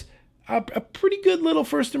is a pretty good little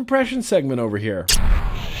first impression segment over here.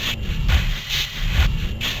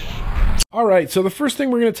 All right, so the first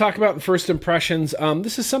thing we're going to talk about in first impressions,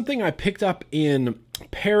 this is something I picked up in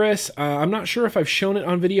Paris. I'm not sure if I've shown it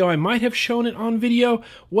on video. I might have shown it on video.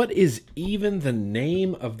 What is even the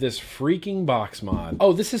name of this freaking box mod?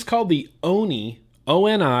 Oh, this is called the ONI,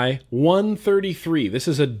 ONI 133. This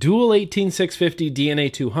is a dual 18650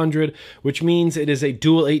 DNA 200, which means it is a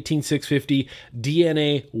dual 18650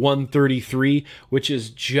 DNA 133, which is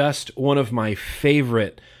just one of my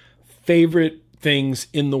favorite things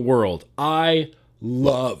in the world. I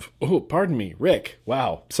love, oh, pardon me, Rick.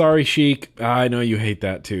 Wow. Sorry, Sheik. I know you hate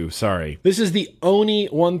that too. Sorry. This is the ONI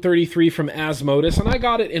 133 from Asmodus, and I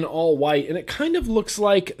got it in all white, and it kind of looks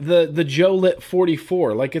like the Jolit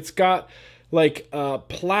 44. Like it's got like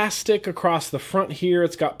plastic across the front here.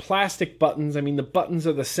 It's got plastic buttons. I mean, the buttons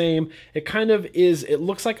are the same. It kind of is, it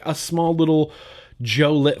looks like a small little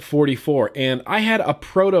Jolit 44, and I had a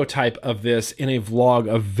prototype of this in a vlog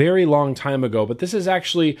a very long time ago, but this is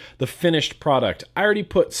actually the finished product. I already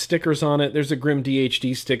put stickers on it. There's a Grim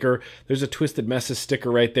DHD sticker. There's a Twisted Messes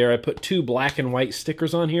sticker right there. I put 2 black and white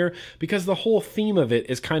stickers on here because the whole theme of it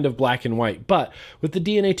is kind of black and white. But with the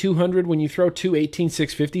DNA 200, when you throw 2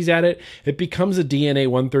 18650s at it, it becomes a DNA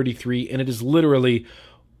 133, and it is literally,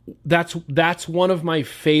 that's one of my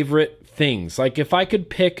favorite things. Like if I could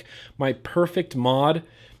pick my perfect mod,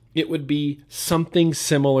 it would be something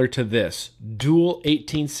similar to this dual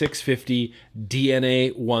 18650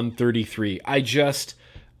 DNA 133. I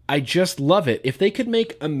just love it. If they could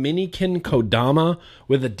make a Minikin Kodama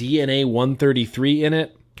with a DNA 133 in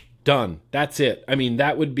it, done. That's it. I mean,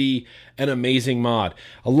 that would be an amazing mod.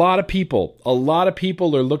 A lot of people are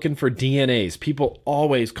looking for DNAs. People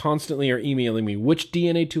always constantly are emailing me, which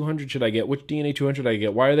DNA 200 should I get? Which DNA 200 should I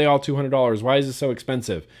get? Why are they all $200? Why is it so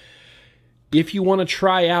expensive? If you want to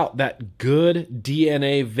try out that good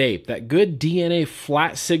DNA vape, that good DNA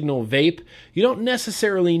flat signal vape, you don't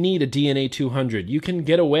necessarily need a DNA 200. You can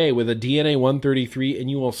get away with a DNA 133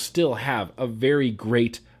 and you will still have a very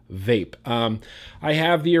great vape. I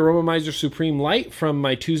have the Aromomizer Supreme Light from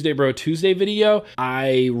my Tuesday Bro Tuesday video.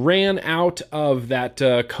 I ran out of that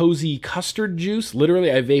cozy custard juice.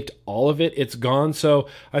 Literally, I vaped all of it. It's gone. So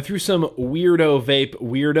I threw some weirdo vape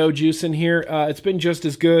weirdo juice in here. It's been just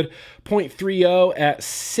as good. 0.30 at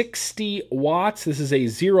 60 watts. This is a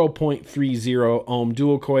 0.30 ohm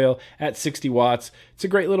dual coil at 60 watts. It's a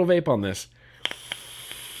great little vape on this.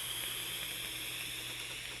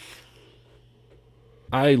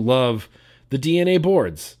 I love the DNA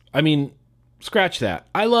boards. I mean, scratch that.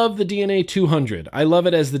 I love the DNA 200. I love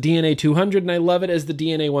it as the DNA 200, and I love it as the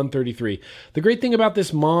DNA 133. The great thing about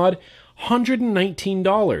this mod,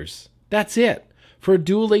 $119. That's it. For a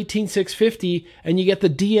dual 18650, and you get the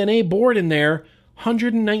DNA board in there,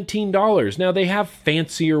 $119. Now, they have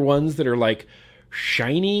fancier ones that are like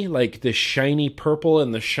shiny, like the shiny purple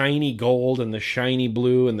and the shiny gold and the shiny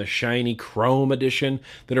blue and the shiny chrome edition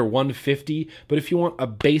that are $150. But if you want a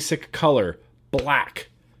basic color, black,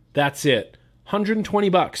 that's it.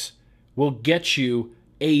 $120 will get you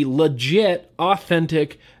a legit,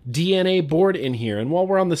 authentic DNA board in here. And while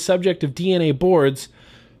we're on the subject of DNA boards,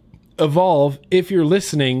 Evolve, if you're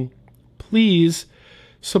listening, please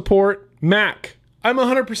support Mac. I'm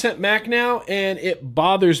 100% Mac now, and it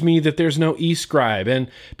bothers me that there's no eScribe.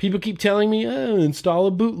 And people keep telling me, oh, install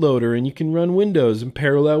a bootloader and you can run Windows in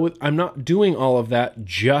parallel with... I'm not doing all of that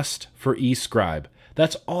just for eScribe.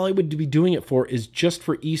 That's all I would be doing it for, is just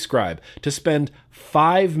for eScribe. To spend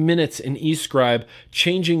 5 minutes in eScribe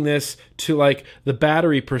changing this to like the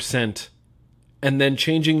battery percent and then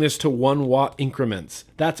changing this to 1 watt increments.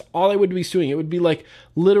 That's all I would be doing. It would be like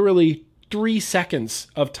literally 3 seconds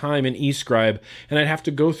of time in eScribe, and I'd have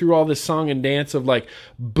to go through all this song and dance of like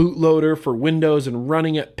bootloader for Windows and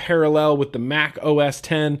running it parallel with the Mac OS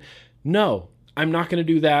X. No, I'm not going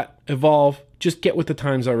to do that. Evolve, just get with the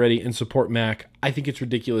times already and support Mac. I think it's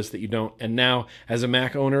ridiculous that you don't. And now, as a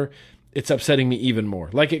Mac owner, it's upsetting me even more.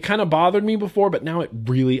 Like, it kind of bothered me before, but now it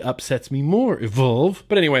really upsets me more. Evolve.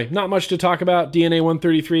 But anyway, not much to talk about. DNA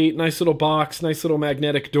 133, nice little box, nice little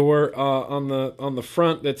magnetic door on the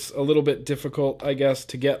front. That's a little bit difficult, I guess,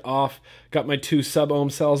 to get off. Got my 2 sub-ohm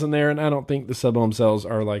cells in there, and I don't think the sub-ohm cells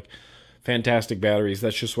are like fantastic batteries.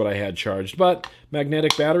 That's just what I had charged. But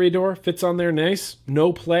magnetic battery door fits on there nice.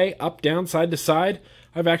 No play, up, down, side to side.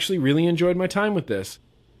 I've actually really enjoyed my time with this.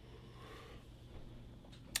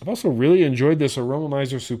 I've also really enjoyed this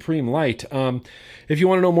Aromomizer Supreme Light. If you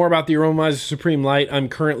want to know more about the Aromomizer Supreme Light, I'm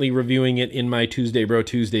currently reviewing it in my Tuesday Bro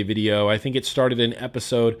Tuesday video. I think it started in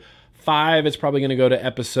episode 5. It's probably going to go to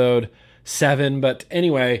episode 7. But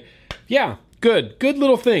anyway, yeah, good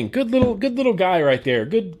little thing. Good little guy right there.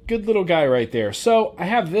 Good little guy right there. So I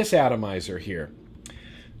have this atomizer here.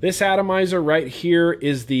 This atomizer right here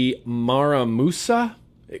is the Maramusa.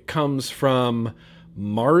 It comes from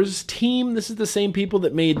Mars Team. This is the same people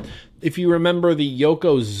that made, if you remember, the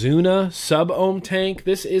Yokozuna sub-ohm tank.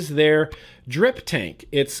 This is their drip tank.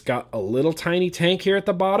 It's got a little tiny tank here at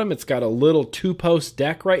the bottom. It's got a little 2-post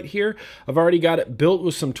deck right here. I've already got it built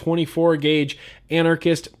with some 24 gauge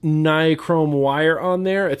Anarchist nichrome wire on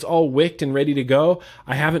there. It's all wicked and ready to go.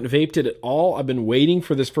 I haven't vaped it at all. I've been waiting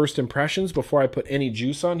for this first impressions before I put any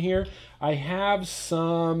juice on here. I have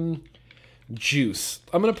some juice.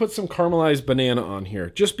 I'm going to put some caramelized banana on here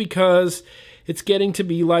just because it's getting to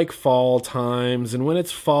be like fall times, and when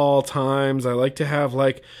it's fall times I like to have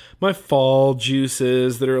like my fall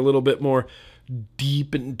juices that are a little bit more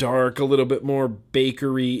deep and dark, a little bit more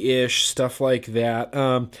bakery-ish, stuff like that.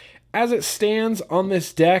 As it stands on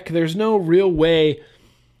this deck, there's no real way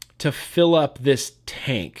to fill up this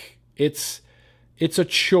tank. It's a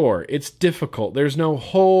chore. It's difficult. There's no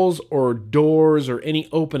holes or doors or any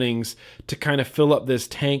openings to kind of fill up this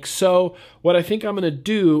tank. So what I think I'm going to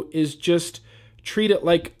do is just treat it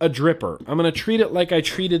like a dripper. I'm going to treat it like I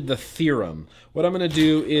treated the Theorem. What I'm going to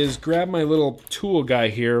do is grab my little tool guy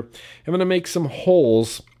here. I'm going to make some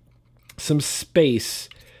holes, some space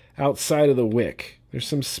outside of the wick. There's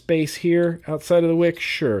some space here outside of the wick.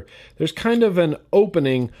 Sure. There's kind of an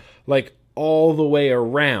opening like all the way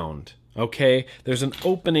around. Okay, there's an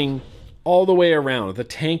opening all the way around. The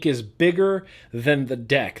tank is bigger than the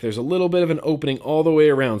deck. There's a little bit of an opening all the way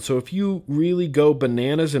around. So if you really go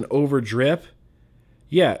bananas and over drip,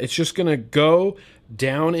 yeah, it's just going to go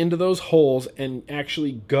down into those holes and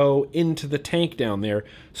actually go into the tank down there.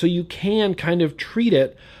 So you can kind of treat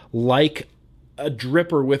it like a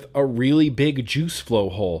dripper with a really big juice flow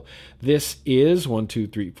hole. This is 1, 2,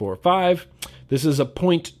 3, 4, 5. This is a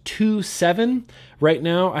 0.27. Right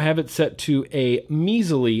now, I have it set to a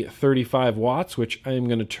measly 35 watts, which I am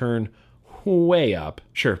going to turn way up.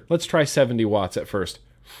 Sure, let's try 70 watts at first.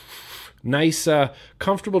 Nice,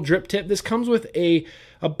 comfortable drip tip. This comes with a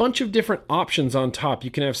bunch of different options on top.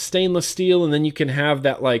 You can have stainless steel, and then you can have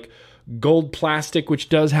that like gold plastic, which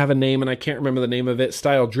does have a name, and I can't remember the name of it,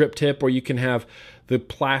 style drip tip, or you can have the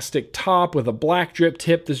plastic top with a black drip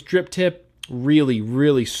tip. This drip tip,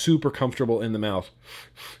 really super comfortable in the mouth.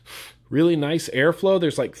 Really nice airflow.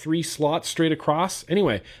 There's like 3 slots straight across.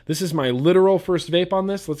 Anyway, this is my literal first vape on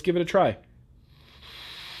this. Let's give it a try.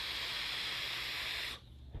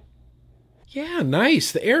 Yeah,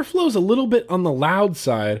 nice. The airflow's a little bit on the loud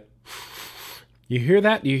side. You hear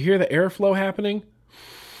that? Do you hear the airflow happening?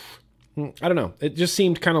 I don't know. It just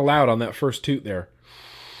seemed kind of loud on that first toot there.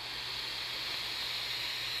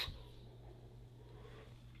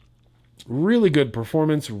 Really good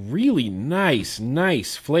performance. Really nice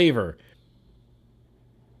flavor.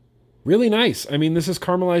 Really nice. I mean, this is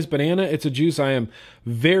caramelized banana. It's a juice I am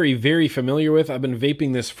very familiar with. I've been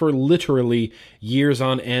vaping this for literally years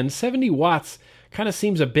on end. 70 watts kind of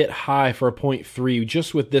seems a bit high for a 0.3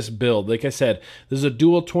 just with this build. Like I said, this is a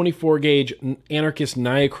dual 24 gauge Anarchist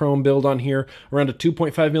nichrome build on here, around a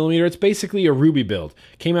 2.5 millimeter. It's basically a Ruby build.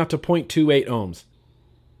 Came out to 0.28 ohms.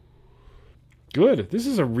 Good. This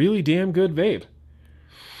is a really damn good vape.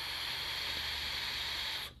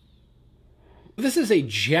 This is a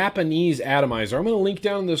Japanese atomizer. I'm going to link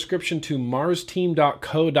down in the description to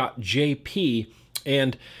marsteam.co.jp,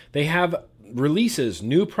 and they have releases,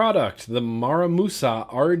 new product, the Maramusa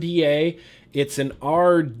RDA. It's an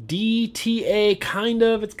RDTA, kind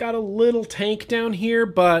of. It's got a little tank down here,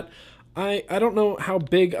 but I don't know how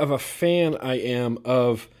big of a fan I am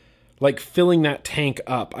of like filling that tank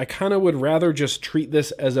up. I kind of would rather just treat this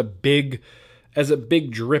as a big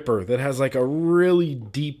dripper that has like a really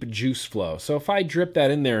deep juice flow. So if I drip that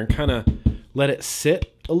in there and kind of let it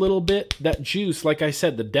sit a little bit, that juice, like I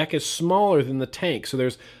said, the deck is smaller than the tank, so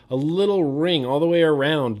there's a little ring all the way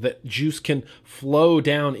around that juice can flow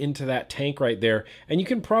down into that tank right there. And you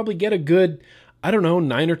can probably get a good, I don't know,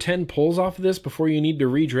 9 or 10 pulls off of this before you need to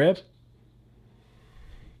re-drip.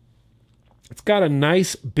 It's got a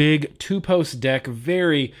nice big 2-post deck,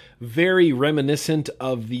 very, very reminiscent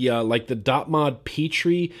of the like the Dotmod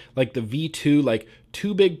Petrie, like the V2, like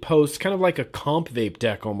 2 big posts, kind of like a comp vape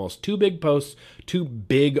deck almost. 2 big posts, 2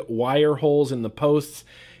 big wire holes in the posts.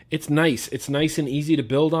 It's nice. It's nice and easy to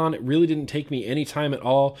build on. It really didn't take me any time at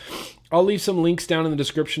all. I'll leave some links down in the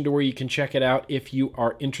description to where you can check it out if you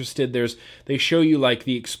are interested. They show you like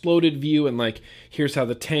the exploded view and like here's how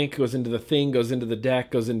the tank goes into the thing, goes into the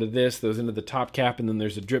deck, goes into this, goes into the top cap, and then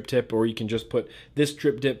there's a drip tip, or you can just put this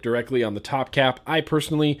drip dip directly on the top cap. I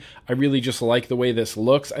really just like the way this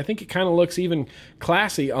looks. I think it kind of looks even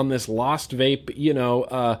classy on this Lost Vape,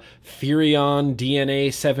 Therion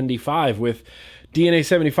DNA 75 with DNA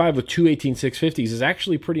 75 with 2 18650s is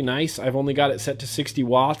actually pretty nice. I've only got it set to 60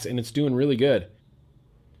 watts, and it's doing really good.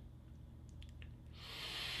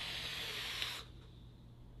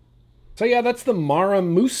 So yeah, that's the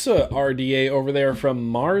Maramusa RDA over there from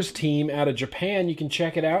Mars Team out of Japan. You can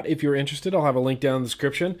check it out if you're interested. I'll have a link down in the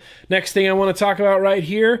description. Next thing I want to talk about right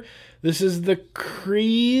here, this is the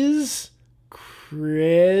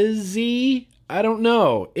Crazy. I don't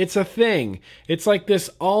know. It's a thing. It's like this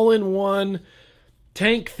all-in-one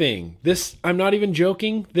tank thing. This, I'm not even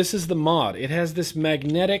joking, this is the mod. It has this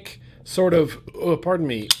magnetic sort of,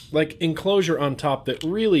 like enclosure on top that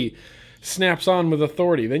really snaps on with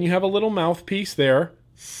authority. Then you have a little mouthpiece there.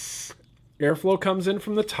 Airflow comes in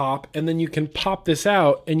from the top, and then you can pop this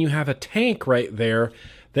out, and you have a tank right there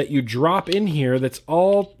that you drop in here that's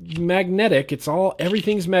all magnetic.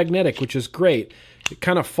 Everything's magnetic, which is great. It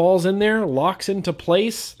kind of falls in there, locks into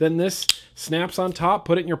place, then this snaps on top,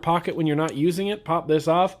 put it in your pocket when you're not using it, pop this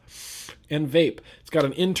off, and vape. It's got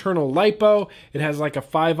an internal LiPo. It has like a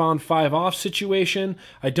 5-on, 5-off situation.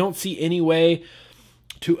 I don't see any way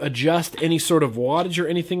to adjust any sort of wattage or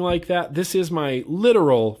anything like that. This is my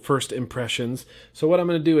literal first impressions. So what I'm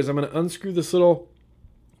going to do is I'm going to unscrew this little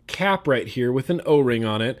cap right here with an O-ring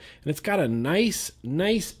on it, and it's got a nice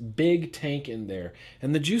big tank in there.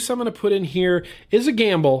 And the juice I'm going to put in here is a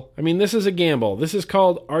gamble. I mean, this is a gamble. This is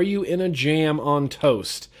called Are You in a Jam on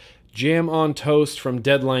Toast? Jam on Toast from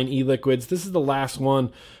Deadline e-liquids. This is the last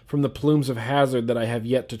one from the Plumes of Hazard that I have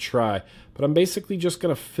yet to try. But I'm basically just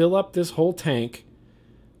going to fill up this whole tank,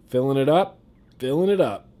 filling it up, filling it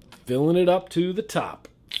up, filling it up to the top.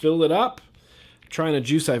 Fill it up. Trying a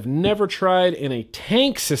juice I've never tried in a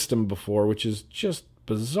tank system before, which is just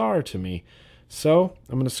bizarre to me. So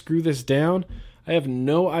I'm going to screw this down. I have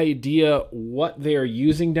no idea what they are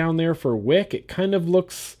using down there for wick. It kind of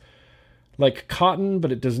looks like cotton,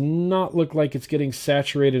 but it does not look like it's getting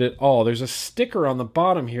saturated at all. There's a sticker on the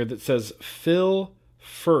bottom here that says fill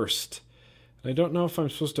first. I don't know if I'm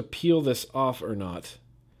supposed to peel this off or not.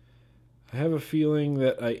 I have a feeling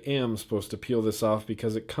that I am supposed to peel this off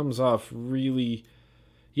because it comes off really,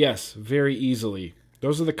 yes, very easily.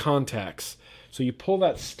 Those are the contacts. So you pull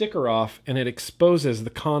that sticker off and it exposes the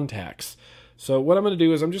contacts. So what I'm going to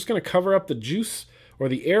do is I'm just going to cover up the juice or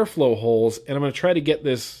the airflow holes, and I'm going to try to get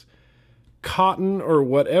this cotton or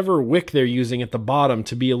whatever wick they're using at the bottom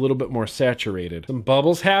to be a little bit more saturated. Some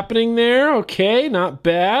bubbles happening there. Okay, not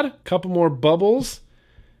bad. Couple more bubbles.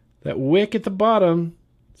 That wick at the bottom,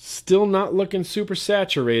 still not looking super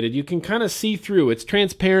saturated. You can kind of see through. It's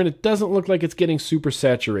transparent. It doesn't look like it's getting super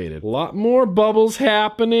saturated. A lot more bubbles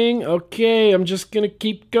happening. Okay, I'm just going to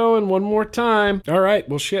keep going one more time. All right,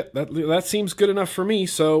 well, shit, that seems good enough for me.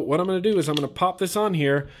 So what I'm going to do is I'm going to pop this on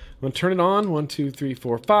here. I'm going to turn it on. 1, 2, 3,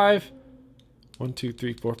 4, 5. 1, 2,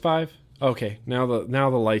 3, 4, 5. Okay, now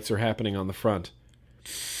the lights are happening on the front.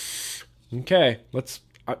 Okay,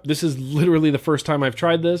 this is literally the first time I've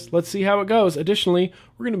tried this. Let's see how it goes. Additionally,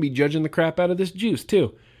 we're going to be judging the crap out of this juice,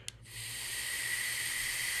 too.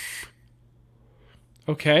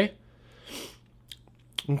 Okay.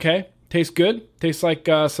 Okay. Tastes good. Tastes like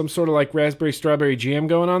some sort of like raspberry strawberry jam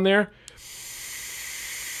going on there.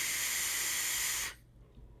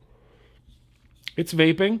 It's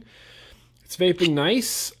vaping. It's vaping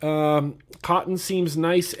nice. Cotton seems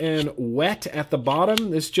nice and wet at the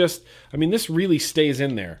bottom. This really stays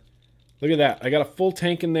in there. Look at that. I got a full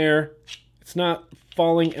tank in there. It's not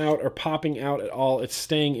falling out or popping out at all. It's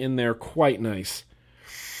staying in there quite nice.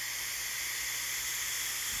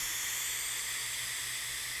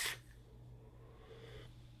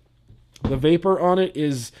 The vapor on it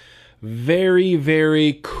is very,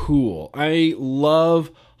 very cool. I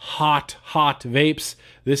love hot vapes.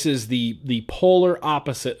 This is the polar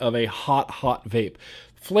opposite of a hot vape.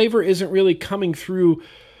 Flavor isn't really coming through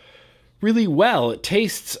really well. It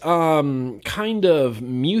tastes kind of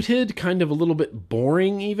muted, kind of a little bit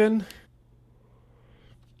boring even.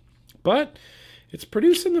 But it's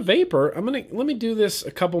producing the vapor. Let me do this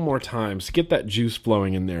a couple more times. Get that juice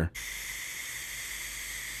flowing in there.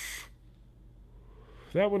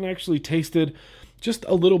 That one actually tasted just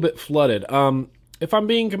a little bit flooded. If I'm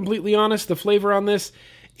being completely honest, the flavor on this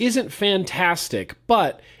isn't fantastic,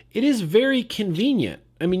 but it is very convenient.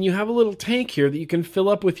 I mean, you have a little tank here that you can fill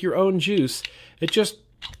up with your own juice. It just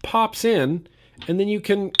pops in, and then you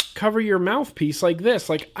can cover your mouthpiece like this.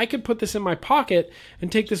 Like, I could put this in my pocket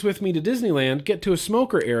and take this with me to Disneyland, get to a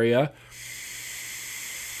smoker area,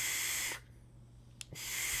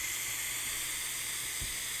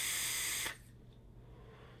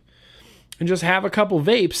 and just have a couple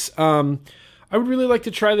vapes. I would really like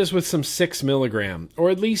to try this with some 6 milligram, or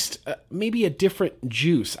at least maybe a different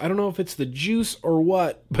juice. I don't know if it's the juice or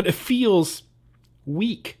what, but it feels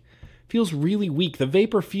weak. It feels really weak. The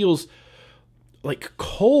vapor feels like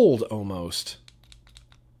cold almost.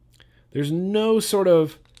 There's no sort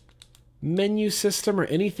of menu system or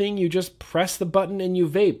anything. You just press the button and you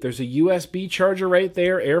vape. There's a USB charger right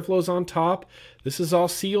there. Airflow's on top. This is all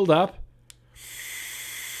sealed up.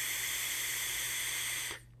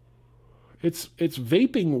 It's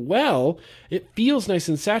vaping well. It feels nice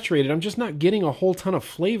and saturated. I'm just not getting a whole ton of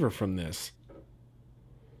flavor from this.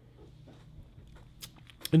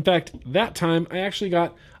 In fact, that time I actually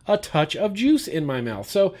got a touch of juice in my mouth.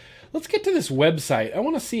 So let's get to this website. I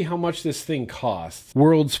want to see how much this thing costs.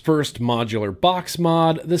 World's first modular box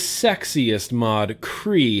mod, the sexiest mod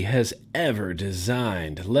Cree has ever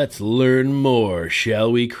designed. Let's learn more,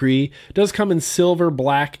 shall we, Cree? Does come in silver,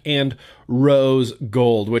 black, and rose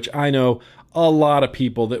gold, which I know a lot of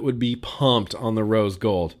people that would be pumped on the rose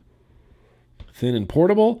gold. Thin and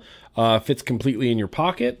portable, fits completely in your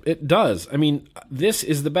pocket. It does. I mean, this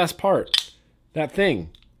is the best part. That thing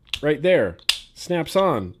right there snaps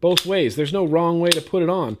on both ways. There's no wrong way to put it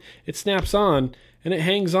on. It snaps on and it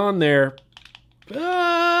hangs on there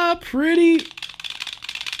pretty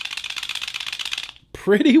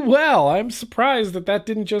well. I'm surprised that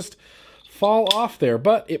didn't just fall off there,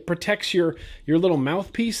 but it protects your little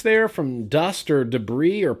mouthpiece there from dust or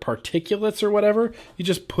debris or particulates or whatever. You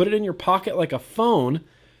just put it in your pocket like a phone,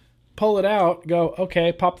 pull it out, go,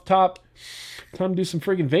 okay, pop the top. Time to do some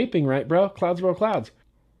friggin' vaping, right, bro? Clouds roll clouds.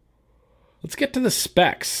 Let's get to the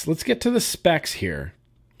specs. Let's get to the specs here.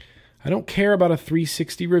 I don't care about a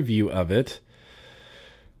 360 review of it.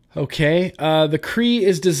 Okay, the Cree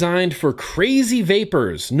is designed for crazy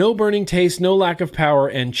vapors, no burning taste, no lack of power,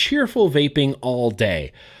 and cheerful vaping all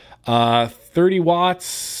day. 30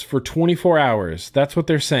 watts for 24 hours. That's what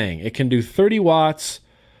they're saying. It can do 30 watts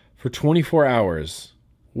for 24 hours.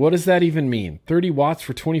 What does that even mean? 30 watts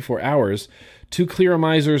for 24 hours. 2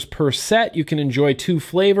 clearomizers per set. You can enjoy 2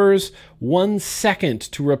 flavors. 1 second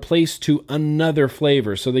to replace to another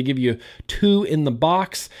flavor. So they give you 2 in the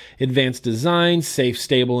box. Advanced design, safe,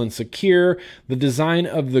 stable, and secure. The design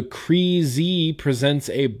of the Cree Z presents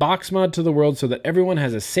a box mod to the world so that everyone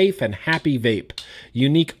has a safe and happy vape.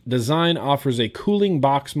 Unique design offers a cooling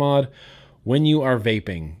box mod when you are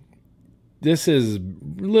vaping. This is a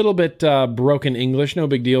little bit broken English, no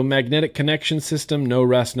big deal. Magnetic connection system, no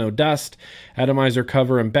rust, no dust. Atomizer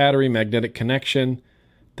cover and battery, magnetic connection.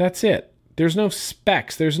 That's it. There's no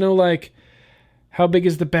specs. There's no like, how big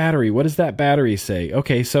is the battery? What does that battery say?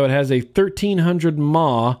 Okay, so it has a 1300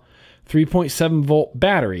 mAh 3.7 volt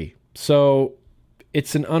battery. So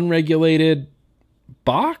it's an unregulated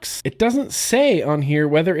box. It doesn't say on here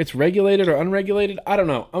whether it's regulated or unregulated. I don't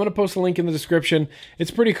know. I'm going to post a link in the description. It's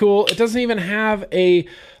pretty cool. It doesn't even have a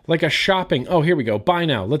shopping. Oh, here we go. Buy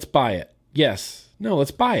now. Let's buy it. Yes. No, let's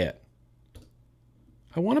buy it.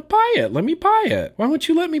 I want to buy it. Let me buy it. Why won't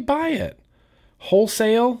you let me buy it?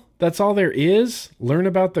 Wholesale? That's all there is? Learn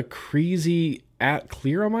about the crazy at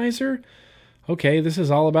Clearomizer? Okay, this is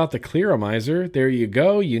all about the Clearomizer. There you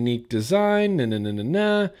go. Unique design.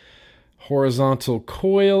 Horizontal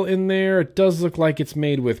coil in there. It does look like it's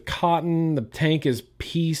made with cotton. The tank is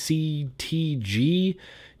PCTG.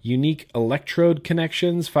 Unique electrode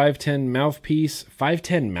connections. 510 mouthpiece.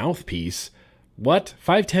 510 mouthpiece? What?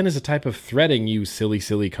 510 is a type of threading, you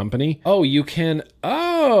silly company. Oh, you can...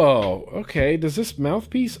 Oh, okay. Does this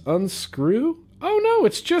mouthpiece unscrew? Oh, no,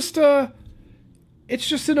 it's just an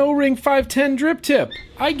O-ring 510 drip tip.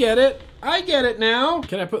 I get it. I get it now.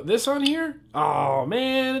 Can I put this on here? Oh,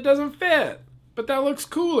 man, it doesn't fit. But that looks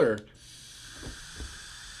cooler.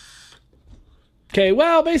 Okay,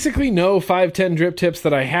 well, basically no 510 drip tips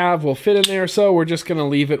that I have will fit in there, so we're just going to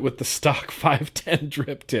leave it with the stock 510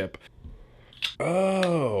 drip tip.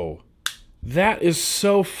 Oh, that is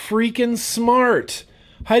so freaking smart.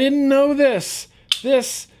 I didn't know this.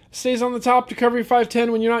 This stays on the top to cover your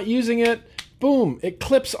 510 when you're not using it. Boom, it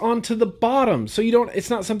clips onto the bottom. So you don't, it's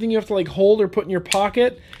not something you have to like hold or put in your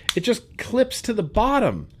pocket. It just clips to the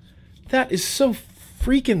bottom. That is so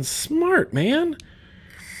freaking smart, man.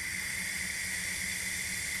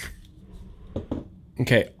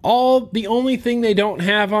 Okay, the only thing they don't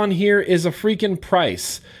have on here is a freaking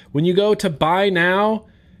price. When you go to buy now,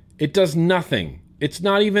 it does nothing. It's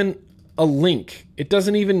not even a link. It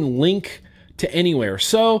doesn't even link to anywhere.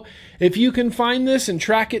 So if you can find this and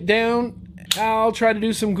track it down, I'll try to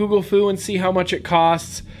do some Google Foo and see how much it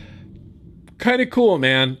costs. Kind of cool,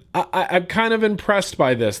 man. I'm kind of impressed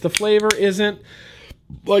by this. The flavor isn't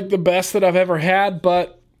like the best that I've ever had,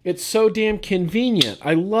 but it's so damn convenient.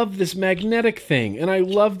 I love this magnetic thing, and I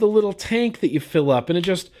love the little tank that you fill up, and it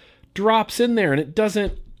just drops in there, and it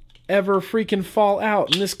doesn't ever freaking fall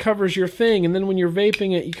out, and this covers your thing, and then when you're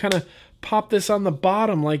vaping it, you kind of pop this on the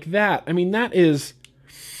bottom like that. I mean, that's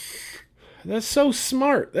so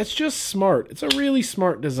smart. That's just smart. It's a really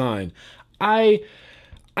smart design. I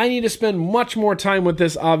need to spend much more time with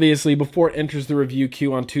this, obviously, before it enters the review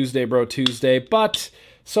queue on Tuesday Bro Tuesday, but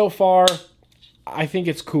so far, I think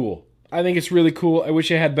it's cool. I think it's really cool. I wish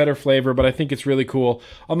it had better flavor, but I think it's really cool.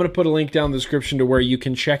 I'm going to put a link down in the description to where you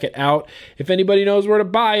can check it out. If anybody knows where to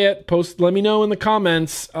buy it, let me know in the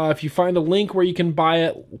comments. If you find a link where you can buy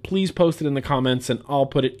it, please post it in the comments, and I'll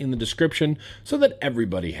put it in the description so that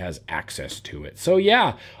everybody has access to it. So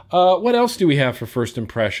yeah, what else do we have for first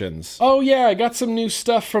impressions? Oh yeah, I got some new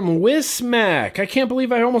stuff from Wismac. I can't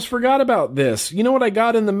believe I almost forgot about this. You know what I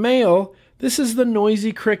got in the mail? This is the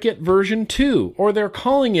Noisy Cricket version 2, or they're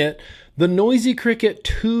calling it the Noisy Cricket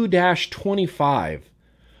 2-25.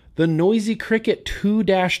 The Noisy Cricket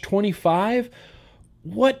 2-25?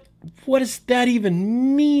 What does that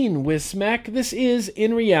even mean, Wismac? This is,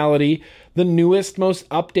 in reality, the newest, most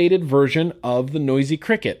updated version of the Noisy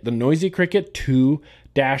Cricket, the Noisy Cricket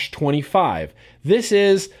 2-25. This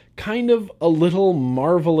is kind of a little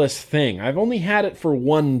marvelous thing. I've only had it for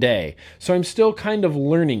one day, so I'm still kind of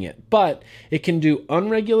learning it, but it can do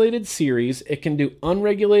unregulated series, it can do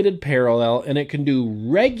unregulated parallel, and it can do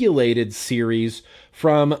regulated series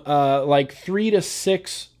from like 3 to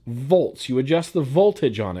 6 volts. You adjust the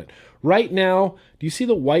voltage on it. Right now, do you see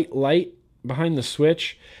the white light behind the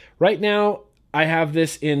switch? Right now, I have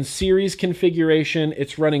this in series configuration.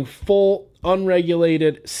 It's running full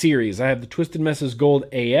unregulated series. I have the Twisted Messes Gold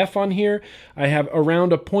AF on here. I have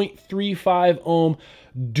around a 0.35 ohm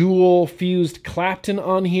dual fused Clapton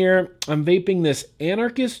on here. I'm vaping this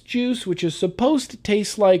Anarchist juice, which is supposed to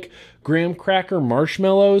taste like graham cracker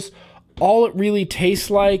marshmallows. All it really tastes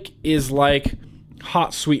like is like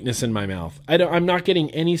hot sweetness in my mouth. I'm not getting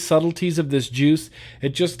any subtleties of this juice.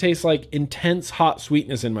 It just tastes like intense hot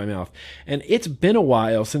sweetness in my mouth. And it's been a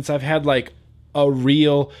while since I've had like a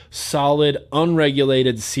real solid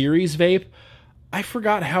unregulated series vape. I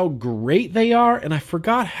forgot how great they are, and I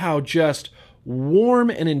forgot how just warm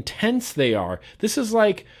and intense they are. This is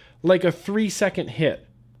like a 3-second hit.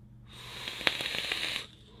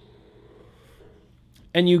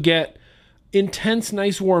 And you get intense,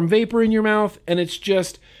 nice, warm vapor in your mouth, and it's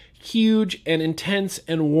just huge and intense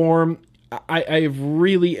and warm. I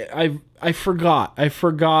forgot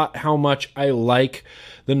how much I like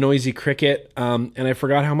the Noisy Cricket, and I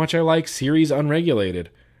forgot how much I like series unregulated.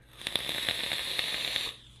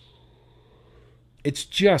 It's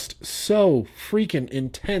just so freaking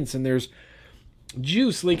intense, and there's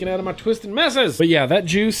juice leaking out of my Twisted Messes. But yeah, that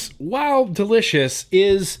juice, while delicious,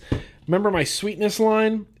 is... Remember my sweetness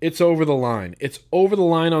line? It's over the line. It's over the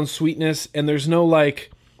line on sweetness, and there's no,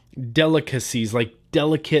 like, delicacies, like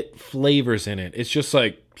delicate flavors in it. It's just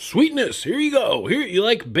like, sweetness, here you go. Here, you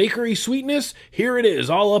like bakery sweetness? Here it is,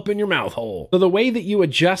 all up in your mouth hole. So the way that you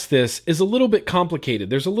adjust this is a little bit complicated.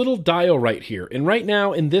 There's a little dial right here, and right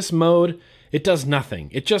now, in this mode, it does nothing.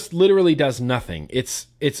 It just literally does nothing. It's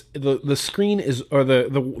the screen is, or the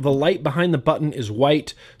light behind the button is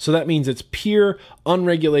white, so that means it's pure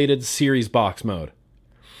unregulated series box mode.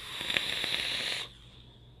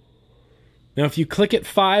 Now if you click it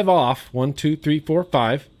 5 off, 1, 2, 3, 4,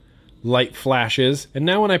 5, light flashes, and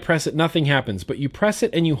now when I press it, nothing happens, but you press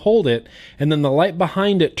it and you hold it, and then the light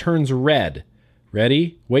behind it turns red.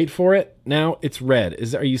 Ready? Wait for it. Now it's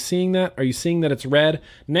red. Are you seeing that? Are you seeing that it's red?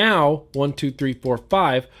 Now, 1, 2, 3, 4,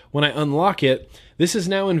 5, when I unlock it, this is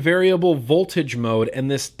now in variable voltage mode,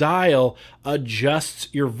 and this dial adjusts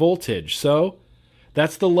your voltage. So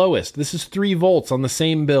That's the lowest. This is 3 volts on the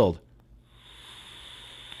same build.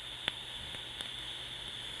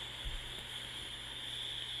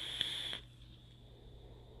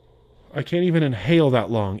 I can't even inhale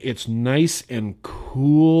that long. It's nice and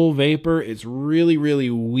cool vapor. It's really, really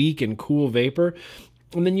weak and cool vapor.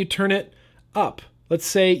 And then you turn it up. Let's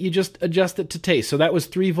say you just adjust it to taste. So that was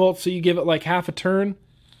 3 volts, so you give it like half a turn.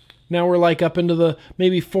 Now we're like up into the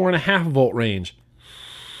maybe 4.5 volt range.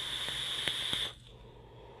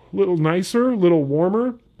 Little nicer, little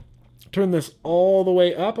warmer. Turn this all the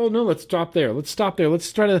way up. Oh no, let's stop there. Let's stop there.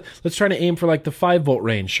 Let's try to aim for like the 5 volt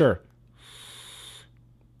range. Sure.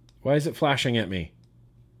 Why is it flashing at me?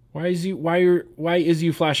 Why is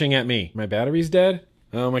you flashing at me? My battery's dead?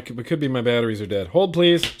 Oh, it could be my batteries are dead. Hold,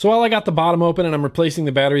 please. So while I got the bottom open and I'm replacing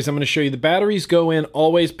the batteries, I'm going to show you the batteries go in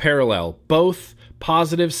always parallel. Both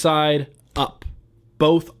positive side up.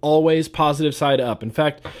 Both always positive side up. In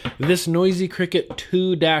fact, this Noisy Cricket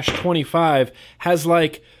 2-25 has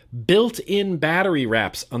like built-in battery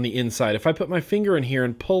wraps on the inside. If I put my finger in here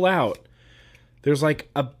and pull out, there's like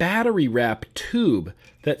a battery wrap tube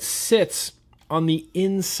that sits on the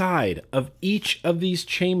inside of each of these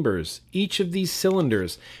chambers, each of these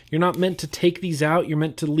cylinders. You're not meant to take these out. You're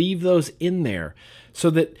meant to leave those in there so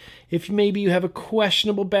that if maybe you have a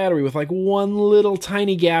questionable battery with like one little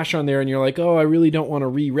tiny gash on there and you're like, oh, I really don't want to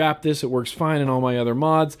rewrap this. It works fine in all my other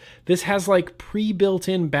mods. This has like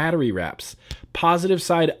pre-built-in battery wraps, positive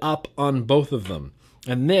side up on both of them.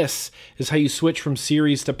 And this is how you switch from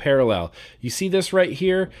series to parallel. You see this right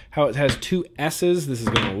here, how it has 2 S's. This is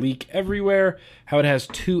going to leak everywhere. How it has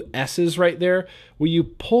 2 S's right there. Well, you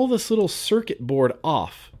pull this little circuit board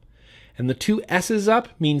off, and the 2 S's up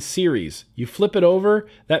means series. You flip it over,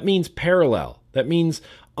 that means parallel. That means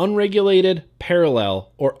unregulated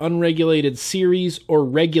parallel or unregulated series or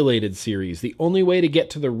regulated series. The only way to get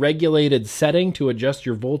to the regulated setting to adjust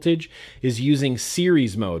your voltage is using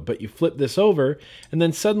series mode. But you flip this over and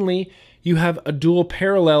then suddenly you have a dual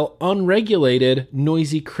parallel unregulated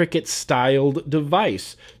Noisy Cricket styled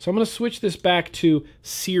device. So I'm going to switch this back to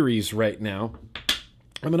series right now.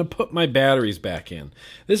 I'm going to put my batteries back in.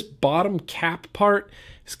 This bottom cap part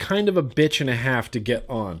is kind of a bitch and a half to get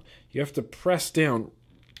on. You have to press down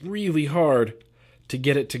really hard to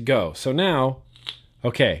get it to go. So now,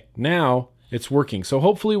 okay, now it's working. So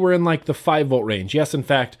hopefully we're in like the 5 volt range. Yes, in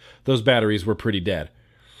fact, those batteries were pretty dead.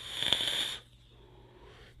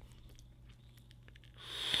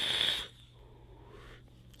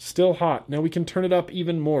 Still hot. Now we can turn it up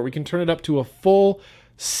even more. We can turn it up to a full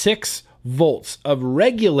 6 volts of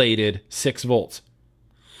regulated 6 volts.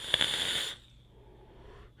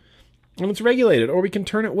 And it's regulated, or we can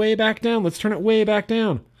turn it way back down. Let's turn it way back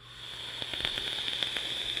down.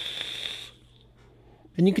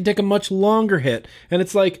 And you can take a much longer hit, and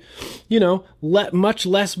it's like, you know, much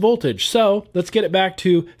less voltage. So let's get it back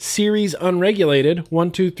to series unregulated,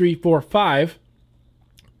 1, 2, 3, 4, 5,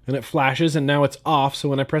 and it flashes, and now it's off. So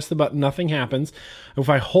when I press the button, nothing happens. If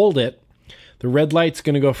I hold it, the red light's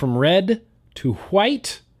going to go from red to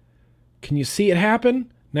white. Can you see it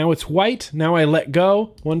happen? Now it's white. Now I let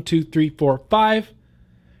go. 1, 2, 3, 4, 5,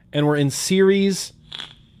 and we're in series.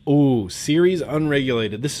 Ooh, series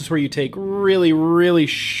unregulated. This is where you take really, really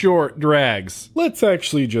short drags. Let's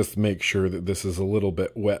actually just make sure that this is a little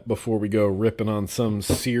bit wet before we go ripping on some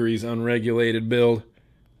series unregulated build.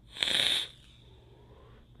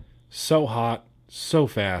 So hot, so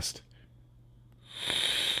fast.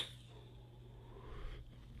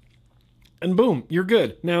 And boom, you're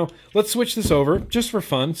good. Now, let's switch this over, just for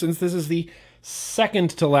fun, since this is the second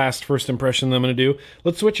to last first impression that I'm going to do.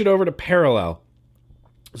 Let's switch it over to parallel.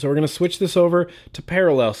 So we're going to switch this over to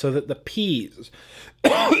parallel so that the P's,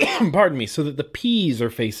 pardon me, so that the P's are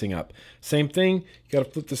facing up. Same thing, you got to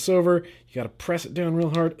flip this over, you got to press it down real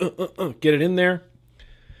hard, get it in there.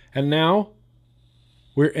 And now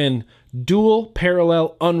we're in dual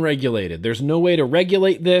parallel unregulated. There's no way to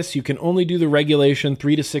regulate this. You can only do the regulation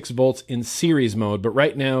 3 to 6 volts in series mode. But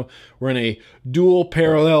right now we're in a dual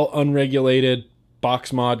parallel unregulated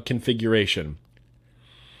box mod configuration.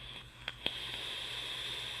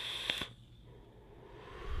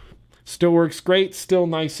 Still works great, still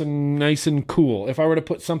nice and cool. If I were to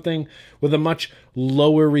put something with a much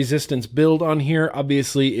lower resistance build on here,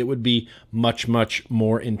 obviously it would be much, much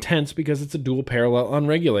more intense because it's a dual parallel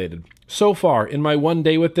unregulated. So far, in my 1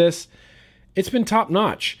 day with this, it's been top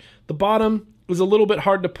notch. The bottom was a little bit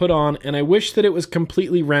hard to put on, and I wish that it was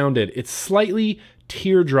completely rounded. It's slightly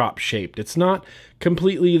teardrop shaped. It's not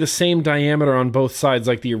completely the same diameter on both sides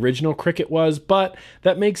like the original Cricket was, but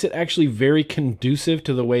that makes it actually very conducive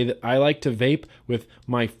to the way that I like to vape with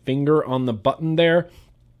my finger on the button there.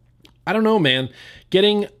 I don't know, man.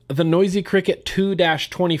 Getting the Noisy Cricket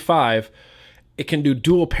 2-25, it can do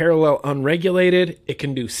dual parallel unregulated, it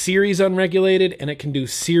can do series unregulated, and it can do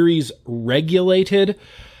series regulated.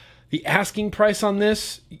 The asking price on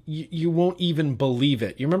this, you won't even believe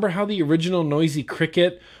it. You remember how the original Noisy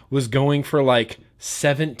Cricket was going for like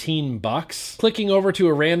 $17? Clicking over to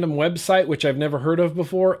a random website, which I've never heard of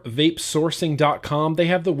before, vapesourcing.com, they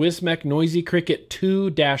have the Wismec Noisy Cricket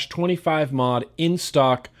 2-25 mod in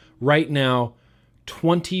stock right now,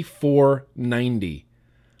 $24.90.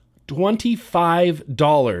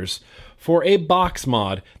 $25 for a box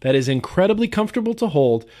mod that is incredibly comfortable to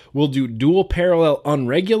hold, will do dual parallel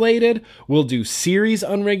unregulated, will do series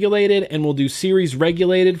unregulated, and will do series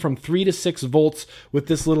regulated from 3 to 6 volts with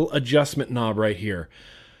this little adjustment knob right here.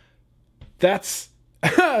 That's...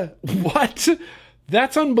 what?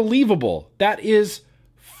 That's unbelievable. That is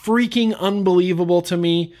freaking unbelievable to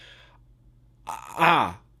me.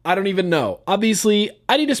 I don't even know. Obviously,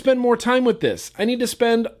 I need to spend more time with this. I need to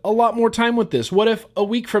spend a lot more time with this. What if a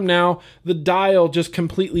week from now, the dial just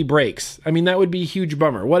completely breaks? I mean, that would be a huge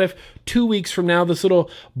bummer. What if 2 weeks from now, this little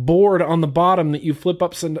board on the bottom that you flip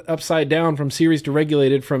upside down from series to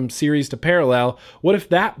regulated, from series to parallel, what if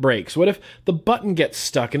that breaks? What if the button gets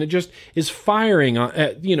stuck and it just is firing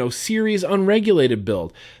on, series unregulated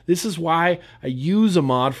build? This is why I use a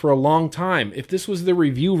mod for a long time. If this was the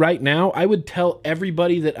review right now, I would tell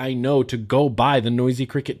everybody that I know to go buy the Noisy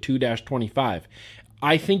Cricket 2-25.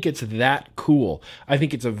 I think it's that cool. I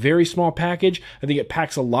think it's a very small package. I think it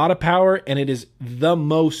packs a lot of power, and it is the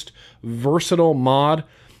most versatile mod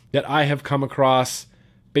that I have come across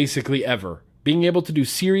basically ever. Being able to do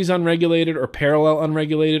series unregulated or parallel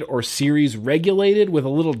unregulated or series regulated with a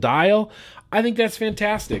little dial, I think that's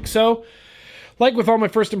fantastic. So, like with all my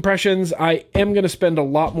first impressions, I am going to spend a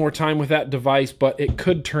lot more time with that device, but it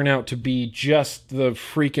could turn out to be just the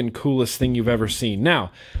freaking coolest thing you've ever seen.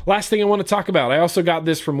 Now, last thing I want to talk about, I also got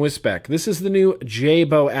this from Wisspec. This is the new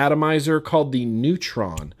Jaybo atomizer called the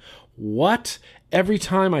Neutron. What? Every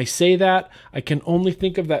time I say that, I can only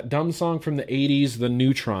think of that dumb song from the 80s, the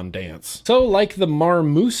Neutron Dance. So, like the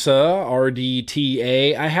Marmusa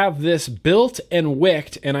RDTA, I have this built and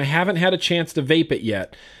wicked, and I haven't had a chance to vape it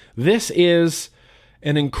yet. This is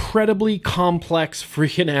an incredibly complex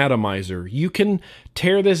freaking atomizer. You can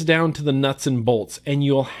tear this down to the nuts and bolts, and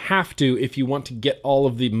you'll have to if you want to get all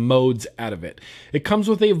of the modes out of it. It comes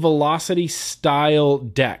with a Velocity style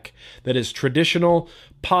deck that is traditional,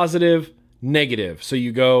 positive, negative. So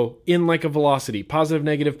you go in like a Velocity, positive,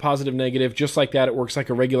 negative, just like that. It works like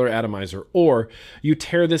a regular atomizer. Or you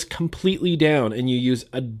tear this completely down and you use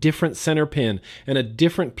a different center pin and a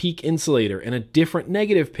different peak insulator and a different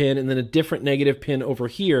negative pin and then a different negative pin over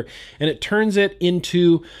here. And it turns it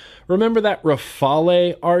into, remember that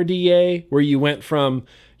Rafale RDA where you went from,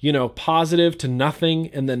 positive to nothing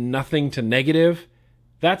and then nothing to negative?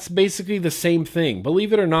 That's basically the same thing.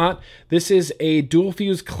 Believe it or not, this is a dual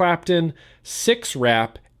fuse Clapton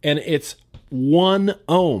 6-wrap, and it's 1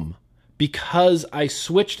 ohm because I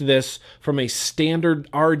switched this from a standard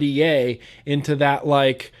RDA into that,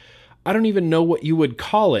 I don't even know what you would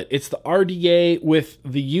call it. It's the RDA with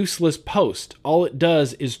the useless post. All it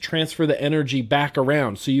does is transfer the energy back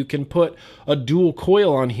around. So you can put a dual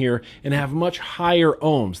coil on here and have much higher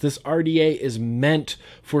ohms. This RDA is meant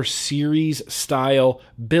for series style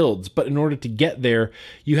builds. But in order to get there,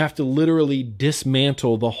 you have to literally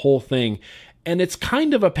dismantle the whole thing. And it's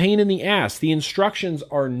kind of a pain in the ass. The instructions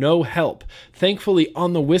are no help. Thankfully,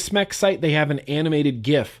 on the Wismec site, they have an animated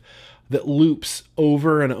GIF that loops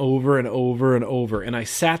over and over and over and over. And I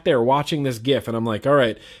sat there watching this GIF and I'm like, all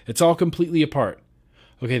right, it's all completely apart.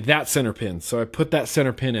 Okay, that center pin. So I put that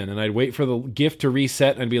center pin in and I'd wait for the GIF to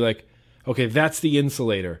reset and I'd be like, okay, that's the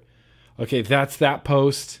insulator. Okay, that's that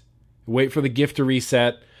post. Wait for the GIF to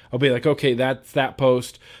reset. I'll be like, okay, that's that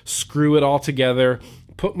post. Screw it all together.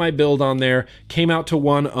 Put my build on there, came out to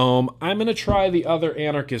 1 ohm. I'm going to try the other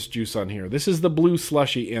Anarchist juice on here. This is the blue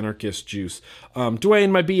slushy Anarchist juice.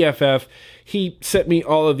 Dwayne, my BFF, he sent me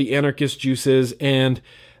all of the Anarchist juices, and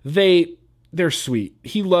they're sweet.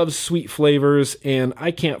 He loves sweet flavors, and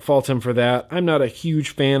I can't fault him for that. I'm not a huge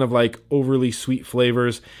fan of overly sweet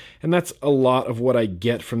flavors, and that's a lot of what I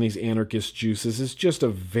get from these Anarchist juices. It's just a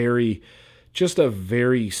very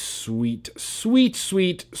sweet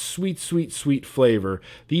flavor.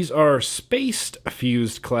 These are spaced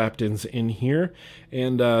fused Claptons in here,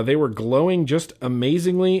 and they were glowing just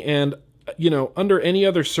amazingly. And, under any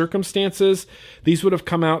other circumstances, these would have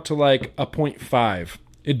come out to a 0.5,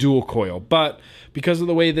 a dual coil. But because of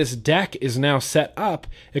the way this deck is now set up,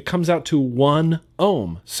 it comes out to 1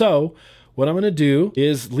 ohm. So what I'm going to do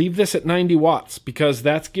is leave this at 90 watts because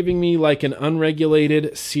that's giving me like an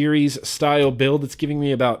unregulated series style build. It's giving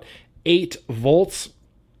me about 8 volts.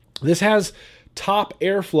 This has top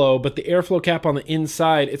airflow, but the airflow cap on the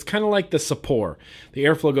inside, it's kind of like the Sapor. The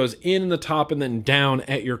airflow goes in the top and then down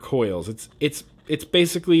at your coils. It's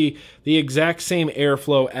basically the exact same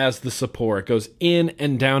airflow as the Sapor. It goes in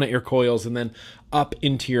and down at your coils and then up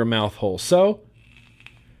into your mouth hole. So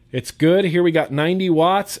it's good. Here we got 90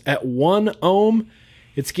 watts at 1 ohm.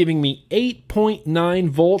 It's giving me 8.9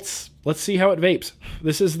 volts. Let's see how it vapes.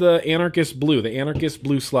 This is the Anarchist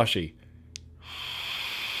Blue Slushy.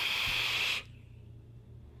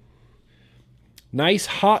 Nice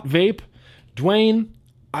hot vape. Dwayne,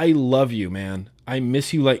 I love you, man. I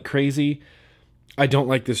miss you like crazy. I don't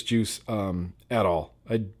like this juice at all.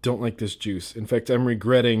 I don't like this juice. In fact, I'm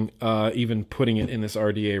regretting even putting it in this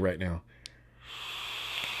RDA right now.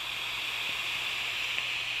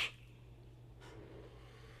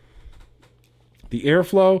 The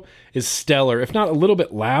airflow is stellar, if not a little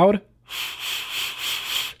bit loud.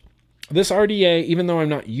 This RDA, even though I'm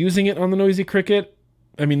not using it on the Noisy Cricket,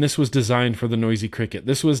 I mean, this was designed for the Noisy Cricket.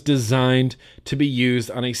 This was designed to be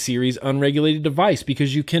used on a series unregulated device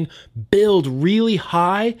because you can build really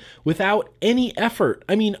high without any effort.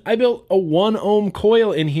 I mean, I built a 1 ohm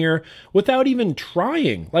coil in here without even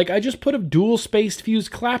trying. Like, I just put a dual spaced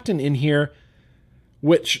fused Clapton in here,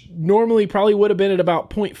 which normally probably would have been at about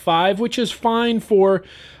 0.5, which is fine for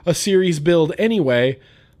a series build anyway.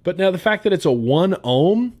 But now the fact that it's a 1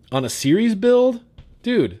 ohm on a series build,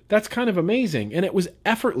 dude, that's kind of amazing. And it was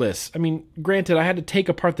effortless. I mean, granted, I had to take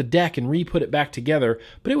apart the deck and re-put it back together,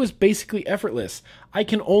 but it was basically effortless. I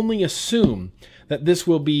can only assume that this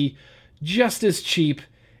will be just as cheap,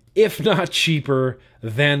 if not cheaper,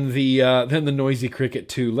 than the Noisy Cricket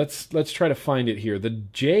 2. Let's try to find it here. The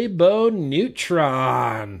Jaybo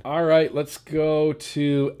Neutron. All right, let's go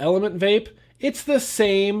to Element Vape. It's the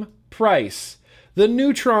same price. The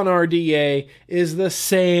Neutron RDA is the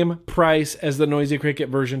same price as the Noisy Cricket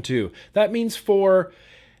version 2. That means for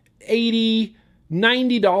 $80,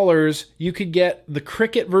 $90, you could get the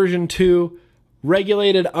Cricket version 2,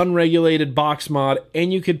 regulated, unregulated box mod,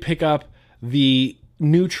 and you could pick up the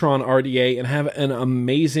Neutron RDA and have an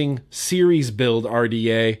amazing series build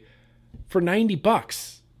RDA for $90.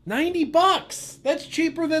 $90! That's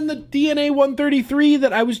cheaper than the DNA 133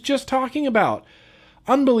 that I was just talking about.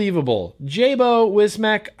 Unbelievable. Jaybo,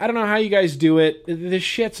 Wismec, I don't know how you guys do it. This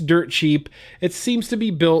shit's dirt cheap. It seems to be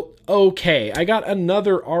built okay. I got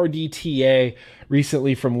another RDTA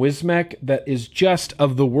recently from Wismec that is just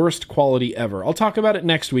of the worst quality ever. I'll talk about it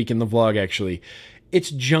next week in the vlog, actually.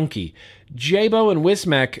 It's junky. Jaybo and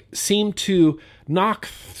Wismec seem to knock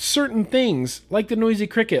certain things, like the Noisy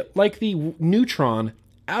Cricket, like the Neutron,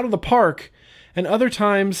 out of the park, and other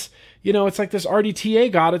times, you know, it's like this RDTA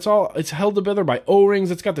got, it's held together by O-rings.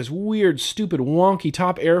 It's got this weird, stupid, wonky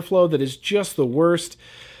top airflow that is just the worst.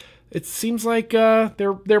 It seems like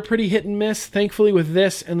they're pretty hit and miss. Thankfully, with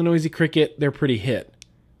this and the Noisy Cricket, they're pretty hit.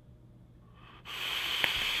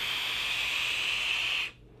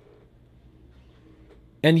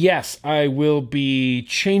 And yes, I will be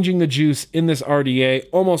changing the juice in this RDA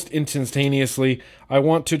almost instantaneously. I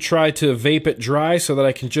want to try to vape it dry so that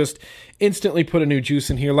I can just instantly put a new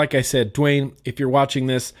juice in here. Like I said, Dwayne, if you're watching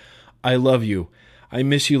this, I love you. I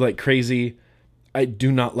miss you like crazy. I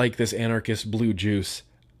do not like this Anarchist Blue juice.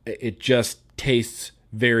 It just tastes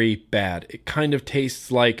very bad. It kind of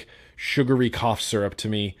tastes like sugary cough syrup to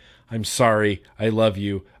me. I'm sorry. I love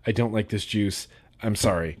you. I don't like this juice. I'm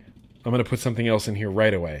sorry. I'm going to put something else in here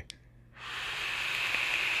right away.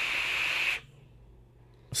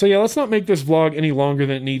 So yeah, let's not make this vlog any longer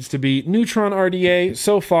than it needs to be. Neutron RDA,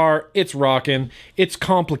 so far, it's rocking. It's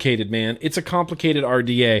complicated, man. It's a complicated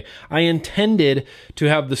RDA. I intended to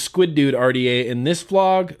have the Squid Dude RDA in this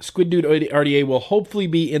vlog. Squid Dude RDA will hopefully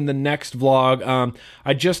be in the next vlog.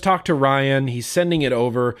 I just talked to Ryan. He's sending it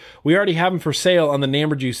over. We already have them for sale on the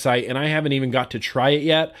Namber Juice site, and I haven't even got to try it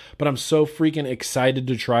yet, but I'm so freaking excited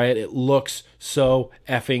to try it. It looks so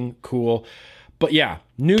effing cool. But yeah,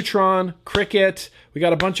 Neutron, Cricket, we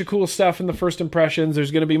got a bunch of cool stuff in the first impressions. There's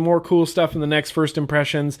going to be more cool stuff in the next first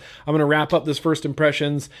impressions. I'm going to wrap up this first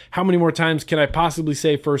impressions. How many more times can I possibly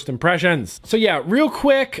say first impressions? So yeah, real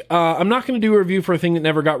quick, I'm not going to do a review for a thing that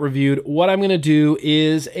never got reviewed. What I'm going to do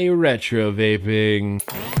is a retro vaping.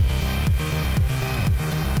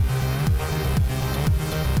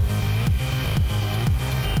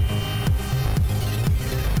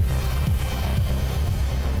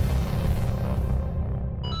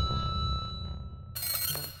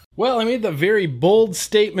 Well, I made the very bold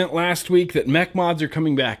statement last week that mech mods are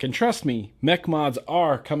coming back, and trust me, mech mods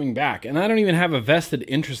are coming back, and I don't even have a vested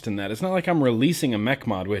interest in that. It's not like I'm releasing a mech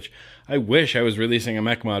mod, which I wish I was releasing a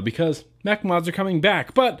mech mod, because mech mods are coming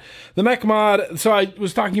back. But the mech mod, so I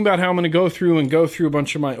was talking about how I'm going to go through a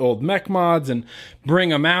bunch of my old mech mods and bring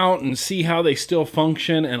them out and see how they still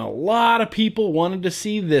function, and a lot of people wanted to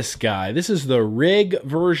see this guy. This is the Rig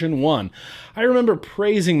version 1. I remember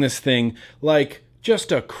praising this thing like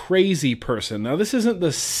just a crazy person. Now, this isn't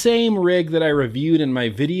the same rig that I reviewed in my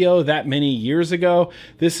video that many years ago.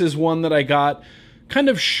 This is one that I got kind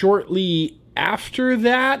of shortly after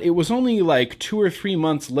that. It was only like 2 or 3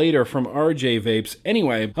 months later from RJ Vapes.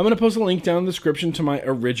 Anyway, I'm going to post a link down in the description to my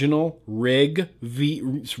original Rig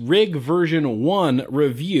version 1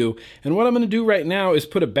 review. And what I'm going to do right now is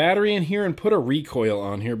put a battery in here and put a recoil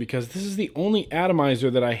on here, because this is the only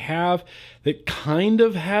atomizer that I have that kind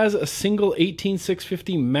of has a single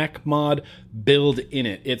 18650 mech mod build in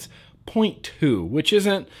it. It's 0.2, which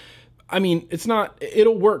isn't, I mean, it's not,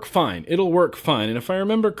 it'll work fine. It'll work fine. And if I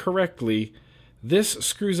remember correctly, this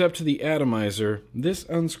screws up to the atomizer. This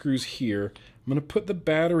unscrews here. I'm going to put the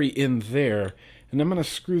battery in there, and I'm going to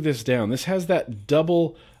screw this down. This has that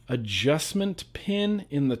double adjustment pin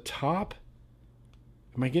in the top.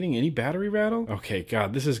 Am I getting any battery rattle? Okay,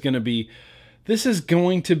 God, this is going to be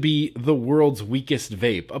the world's weakest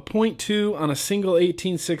vape. A 0.2 on a single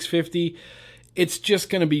 18650. It's just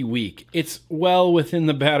going to be weak. It's well within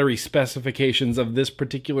the battery specifications of this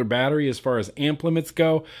particular battery as far as amp limits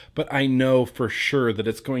go, but I know for sure that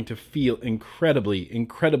it's going to feel incredibly,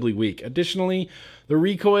 incredibly weak. Additionally, the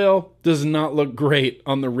recoil does not look great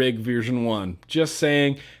on the Rig version 1. Just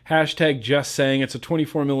saying, hashtag just saying, it's a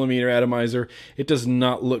 24mm atomizer. It does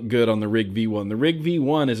not look good on the Rig V1. The Rig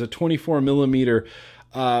V1 is a 24mm,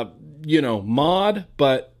 mod,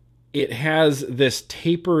 but it has this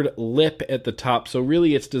tapered lip at the top, so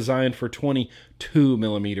really it's designed for 22mm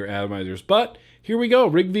atomizers. But here we go,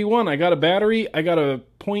 Rig V1. I got a battery, I got a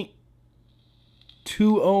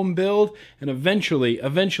 0.2 ohm build, and eventually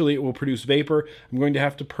it will produce vapor. I'm going to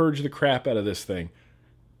have to purge the crap out of this thing.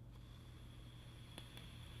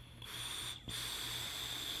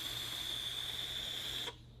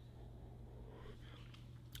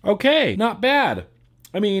 Okay, not bad.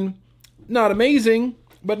 I mean, not amazing,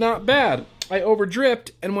 but not bad. I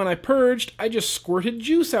overdripped, and when I purged, I just squirted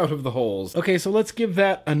juice out of the holes. Okay, so let's give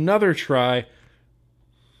that another try.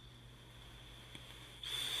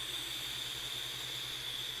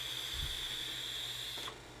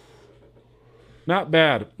 Not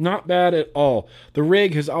bad. Not bad at all. The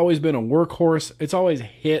Rig has always been a workhorse. It's always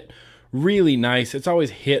hit really nice. It's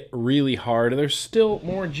always hit really hard. There's still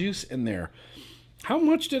more juice in there. How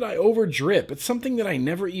much did I overdrip? It's something that I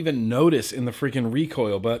never even notice in the freaking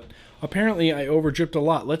recoil, but apparently I overdripped a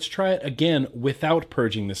lot. Let's try it again without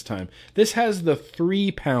purging this time. This has the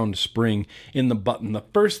 3-pound spring in the button. The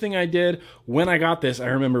first thing I did when I got this, I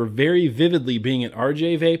remember very vividly being at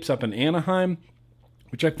RJ Vapes up in Anaheim,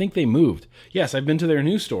 which I think they moved. Yes, I've been to their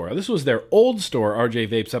new store. This was their old store, RJ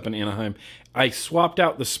Vapes up in Anaheim. I swapped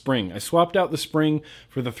out the spring. I swapped out the spring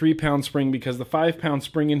for the 3-pound spring because the 5-pound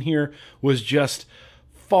spring in here was just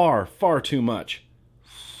far, far too much.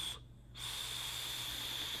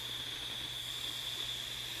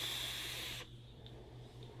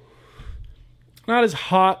 Not as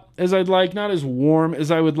hot as I'd like, not as warm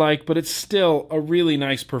as I would like, but it's still a really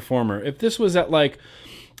nice performer. If this was at like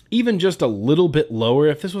even just a little bit lower,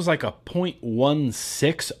 if this was like a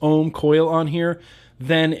 0.16 ohm coil on here,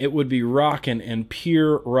 then it would be rockin' and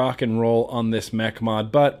pure rock and roll on this mech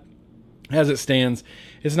mod. But as it stands,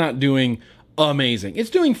 it's not doing amazing. It's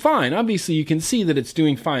doing fine. Obviously, you can see that it's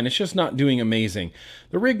doing fine. It's just not doing amazing.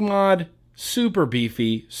 The Rig mod, super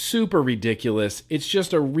beefy, super ridiculous. It's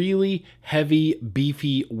just a really heavy,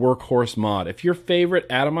 beefy workhorse mod. If your favorite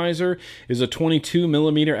atomizer is a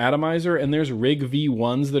 22mm atomizer and there's Rig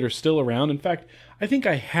V1s that are still around, in fact, I think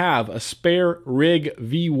I have a spare Rig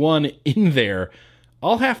V1 in there.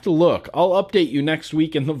 I'll have to look. I'll update you next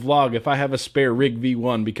week in the vlog if I have a spare Rig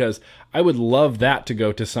V1, because I would love that to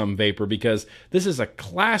go to some vapor, because this is a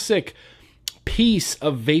classic piece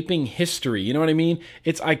of vaping history. You know what I mean?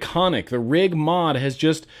 It's iconic. The Rig mod has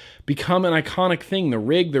just become an iconic thing. The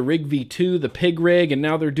Rig V2, the Pig Rig, and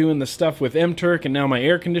now they're doing the stuff with M-Turk, and now my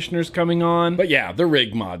air conditioner's coming on. But yeah, the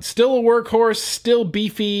Rig mod. Still a workhorse, still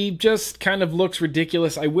beefy, just kind of looks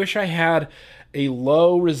ridiculous. I wish I had a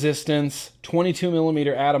low resistance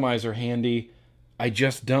 22mm atomizer handy. I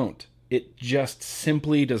just don't. It just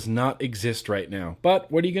simply does not exist right now. But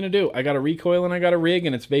what are you going to do? I got a recoil and I got a Rig,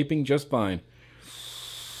 and it's vaping just fine.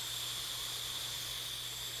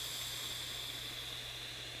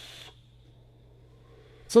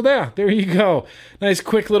 So there you go. Nice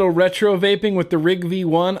quick little retro vaping with the Rig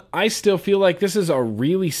V1. I still feel like this is a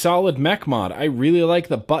really solid mech mod. I really like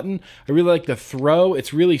the button. I really like the throw.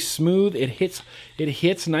 It's really smooth. It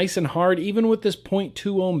hits nice and hard, even with this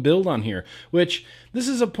 0.2 ohm build on here, which this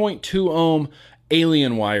is a 0.2 ohm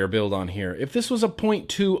alien wire build on here. If this was a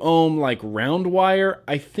 0.2 ohm like round wire,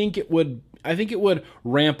 I think it would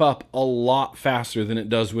ramp up a lot faster than it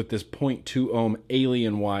does with this 0.2 ohm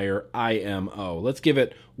alien wire IMO. Let's give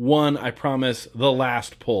it one, I promise, the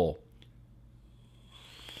last pull.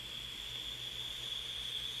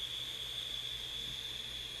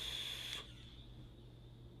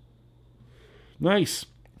 Nice.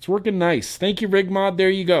 It's working nice. Thank you, RigMod. There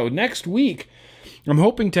you go. Next week, I'm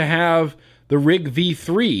hoping to have the Rig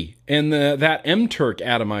V3 and that M-Turk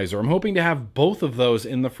atomizer. I'm hoping to have both of those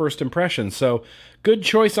in the first impression. So good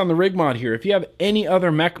choice on the Rig mod here. If you have any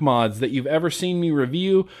other mech mods that you've ever seen me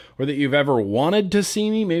review or that you've ever wanted to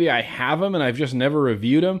see me, maybe I have them and I've just never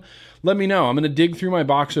reviewed them, let me know. I'm going to dig through my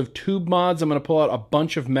box of tube mods. I'm going to pull out a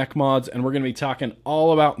bunch of mech mods, and we're going to be talking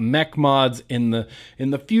all about mech mods in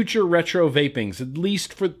the future retro vapings, at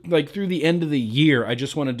least for like through the end of the year. I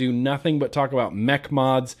just want to do nothing but talk about mech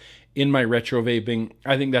mods in my retro vaping.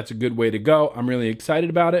 I think that's a good way to go. I'm really excited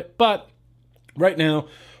about it. But right now,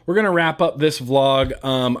 we're going to wrap up this vlog.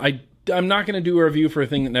 I'm not going to do a review for a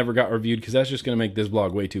thing that never got reviewed because that's just going to make this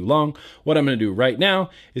vlog way too long. What I'm going to do right now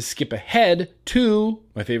is skip ahead to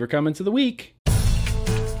my favorite comments of the week.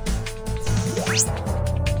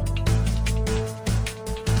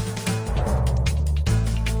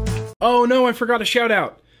 Oh no, I forgot a shout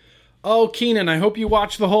out. Oh, Keenan, I hope you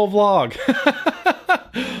watched the whole vlog.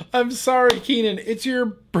 I'm sorry, Keenan. It's your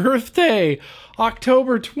birthday.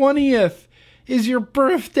 October 20th is your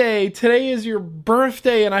birthday. Today is your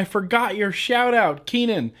birthday, and I forgot your shout out.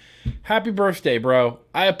 Keenan, happy birthday, bro.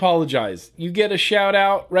 I apologize. You get a shout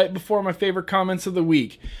out right before my favorite comments of the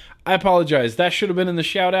week. I apologize. That should have been in the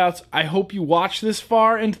shout outs. I hope you watch this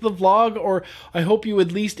far into the vlog, or I hope you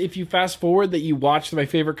at least, if you fast forward, that you watched my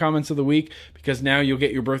favorite comments of the week, because now you'll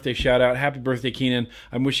get your birthday shout out. Happy birthday, Keenan.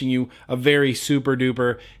 I'm wishing you a very super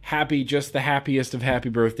duper happy, just the happiest of happy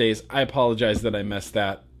birthdays. I apologize that I messed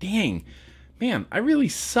that. Dang. Man, I really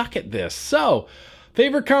suck at this. So,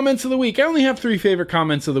 favorite comments of the week. I only have 3 favorite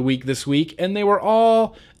comments of the week this week, and they were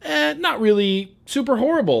all not really super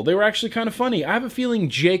horrible. They were actually kind of funny. I have a feeling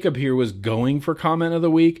Jacob here was going for comment of the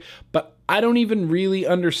week, but I don't even really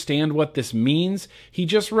understand what this means. He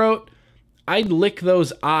just wrote, "I'd lick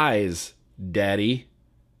those eyes, Daddy."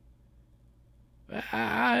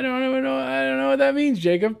 I don't know what that means,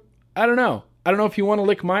 Jacob. I don't know. I don't know if you want to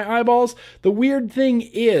lick my eyeballs. The weird thing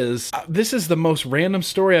is, this is the most random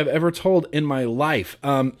story I've ever told in my life.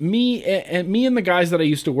 Me and the guys that I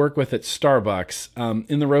used to work with at Starbucks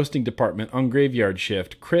in the roasting department on graveyard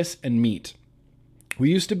shift, Chris and Meat,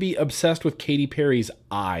 we used to be obsessed with Katy Perry's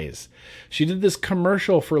eyes. She did this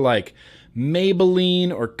commercial for like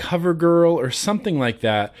Maybelline or CoverGirl or something like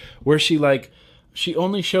that, where she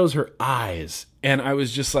only shows her eyes. And I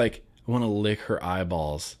was just like, I want to lick her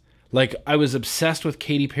eyeballs. Like, I was obsessed with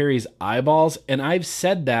Katy Perry's eyeballs, and I've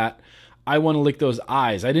said that I want to lick those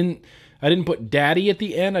eyes. I didn't put daddy at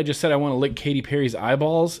the end. I just said I want to lick Katy Perry's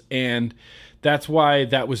eyeballs, and that's why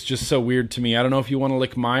that was just so weird to me. I don't know if you want to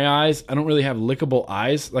lick my eyes. I don't really have lickable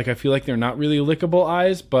eyes. Like, I feel like they're not really lickable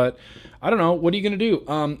eyes, but I don't know. What are you going to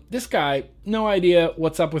do? This guy, no idea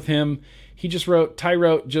what's up with him. He just wrote,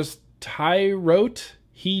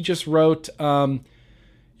 he just wrote,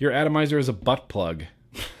 your atomizer is a butt plug.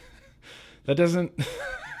 That doesn't...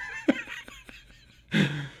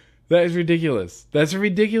 That is ridiculous. That's a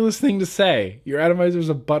ridiculous thing to say. Your atomizer is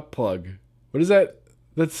a butt plug. What is that?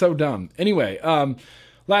 That's so dumb. Anyway,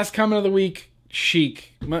 last comment of the week,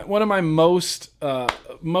 Sheik. One of my most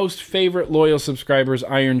favorite loyal subscribers,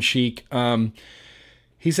 Iron Sheik.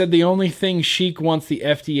 He said the only thing Sheik wants the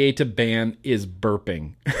FDA to ban is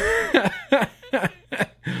burping.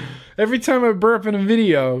 Every time I burp in a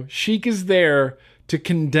video, Sheik is there to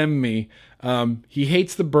condemn me. He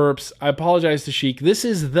hates the burps. I apologize to Sheik. This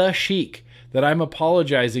is the Sheik that I'm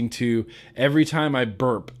apologizing to every time I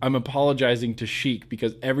burp. I'm apologizing to Sheik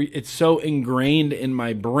because it's so ingrained in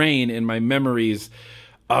my brain, in my memories.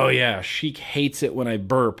 Oh yeah, Sheik hates it when I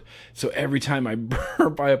burp. So every time I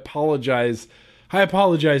burp, I apologize. I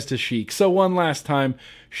apologize to Sheik. So one last time,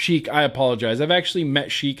 Sheik, I apologize. I've actually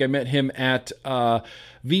met Sheik. I met him at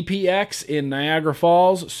VPX in Niagara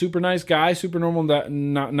Falls. Super nice guy, super normal,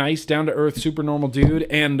 nice, down to earth, super normal dude.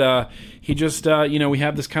 And he just, we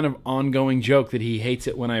have this kind of ongoing joke that he hates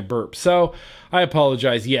it when I burp. So I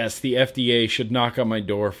apologize. Yes, the FDA should knock on my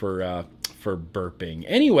door for burping.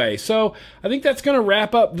 Anyway, so I think that's going to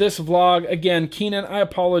wrap up this vlog. Again, Keenan, I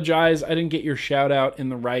apologize. I didn't get your shout out in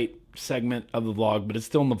the right segment of the vlog, but it's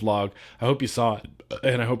still in the vlog. I hope you saw it,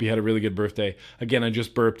 and I hope you had a really good birthday. Again, I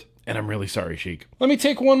just burped, and I'm really sorry, Sheik. Let me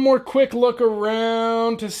take one more quick look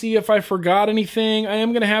around to see if I forgot anything. I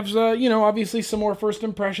am going to have, obviously some more first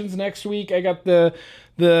impressions next week. I got the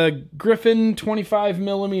Griffin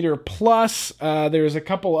 25mm plus. There's a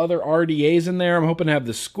couple other RDAs in there. I'm hoping to have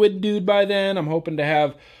the Squid Dude by then. I'm hoping to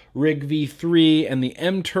have Rig V3 and the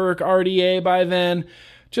M-Turk RDA by then.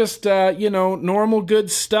 Just, normal good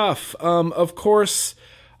stuff. Of course,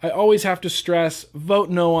 I always have to stress, vote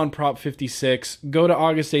no on Prop 56. Go to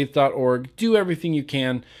august8th.org. Do everything you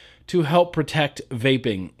can to help protect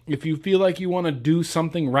vaping. If you feel like you want to do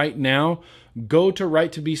something right now, go to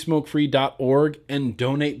righttobesmokefree.org and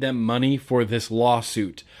donate them money for this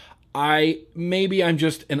lawsuit. Maybe I'm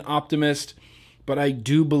just an optimist, but I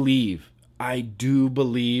do believe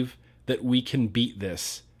that we can beat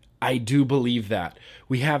this. I do believe that.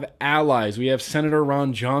 We have allies. We have Senator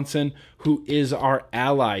Ron Johnson, who is our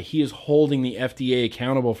ally. He is holding the FDA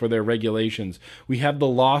accountable for their regulations. We have the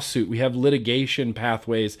lawsuit. We have litigation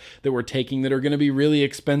pathways that we're taking that are going to be really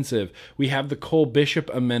expensive. We have the Cole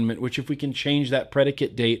Bishop Amendment, which if we can change that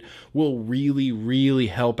predicate date, will really, really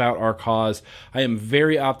help out our cause. I am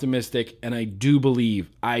very optimistic, and I do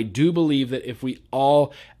believe that if we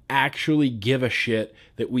all actually give a shit,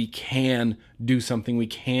 that we can do something, we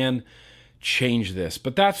can change this.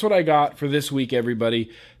 But that's what I got for this week,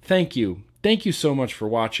 everybody. Thank you so much for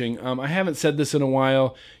watching. I haven't said this in a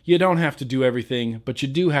while. You don't have to do everything, but you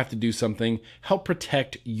do have to do something. Help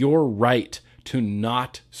protect your right to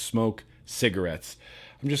not smoke cigarettes.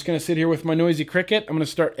 I'm just going to sit here with my noisy cricket. I'm going to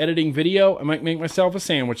start editing video. I might make myself a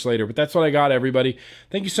sandwich later, but that's what I got, everybody.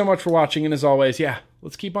 Thank you so much for watching, and as always,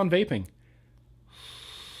 let's keep on vaping.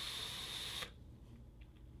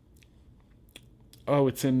 Oh,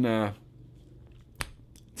 it's in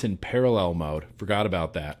parallel mode. Forgot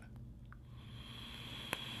about that.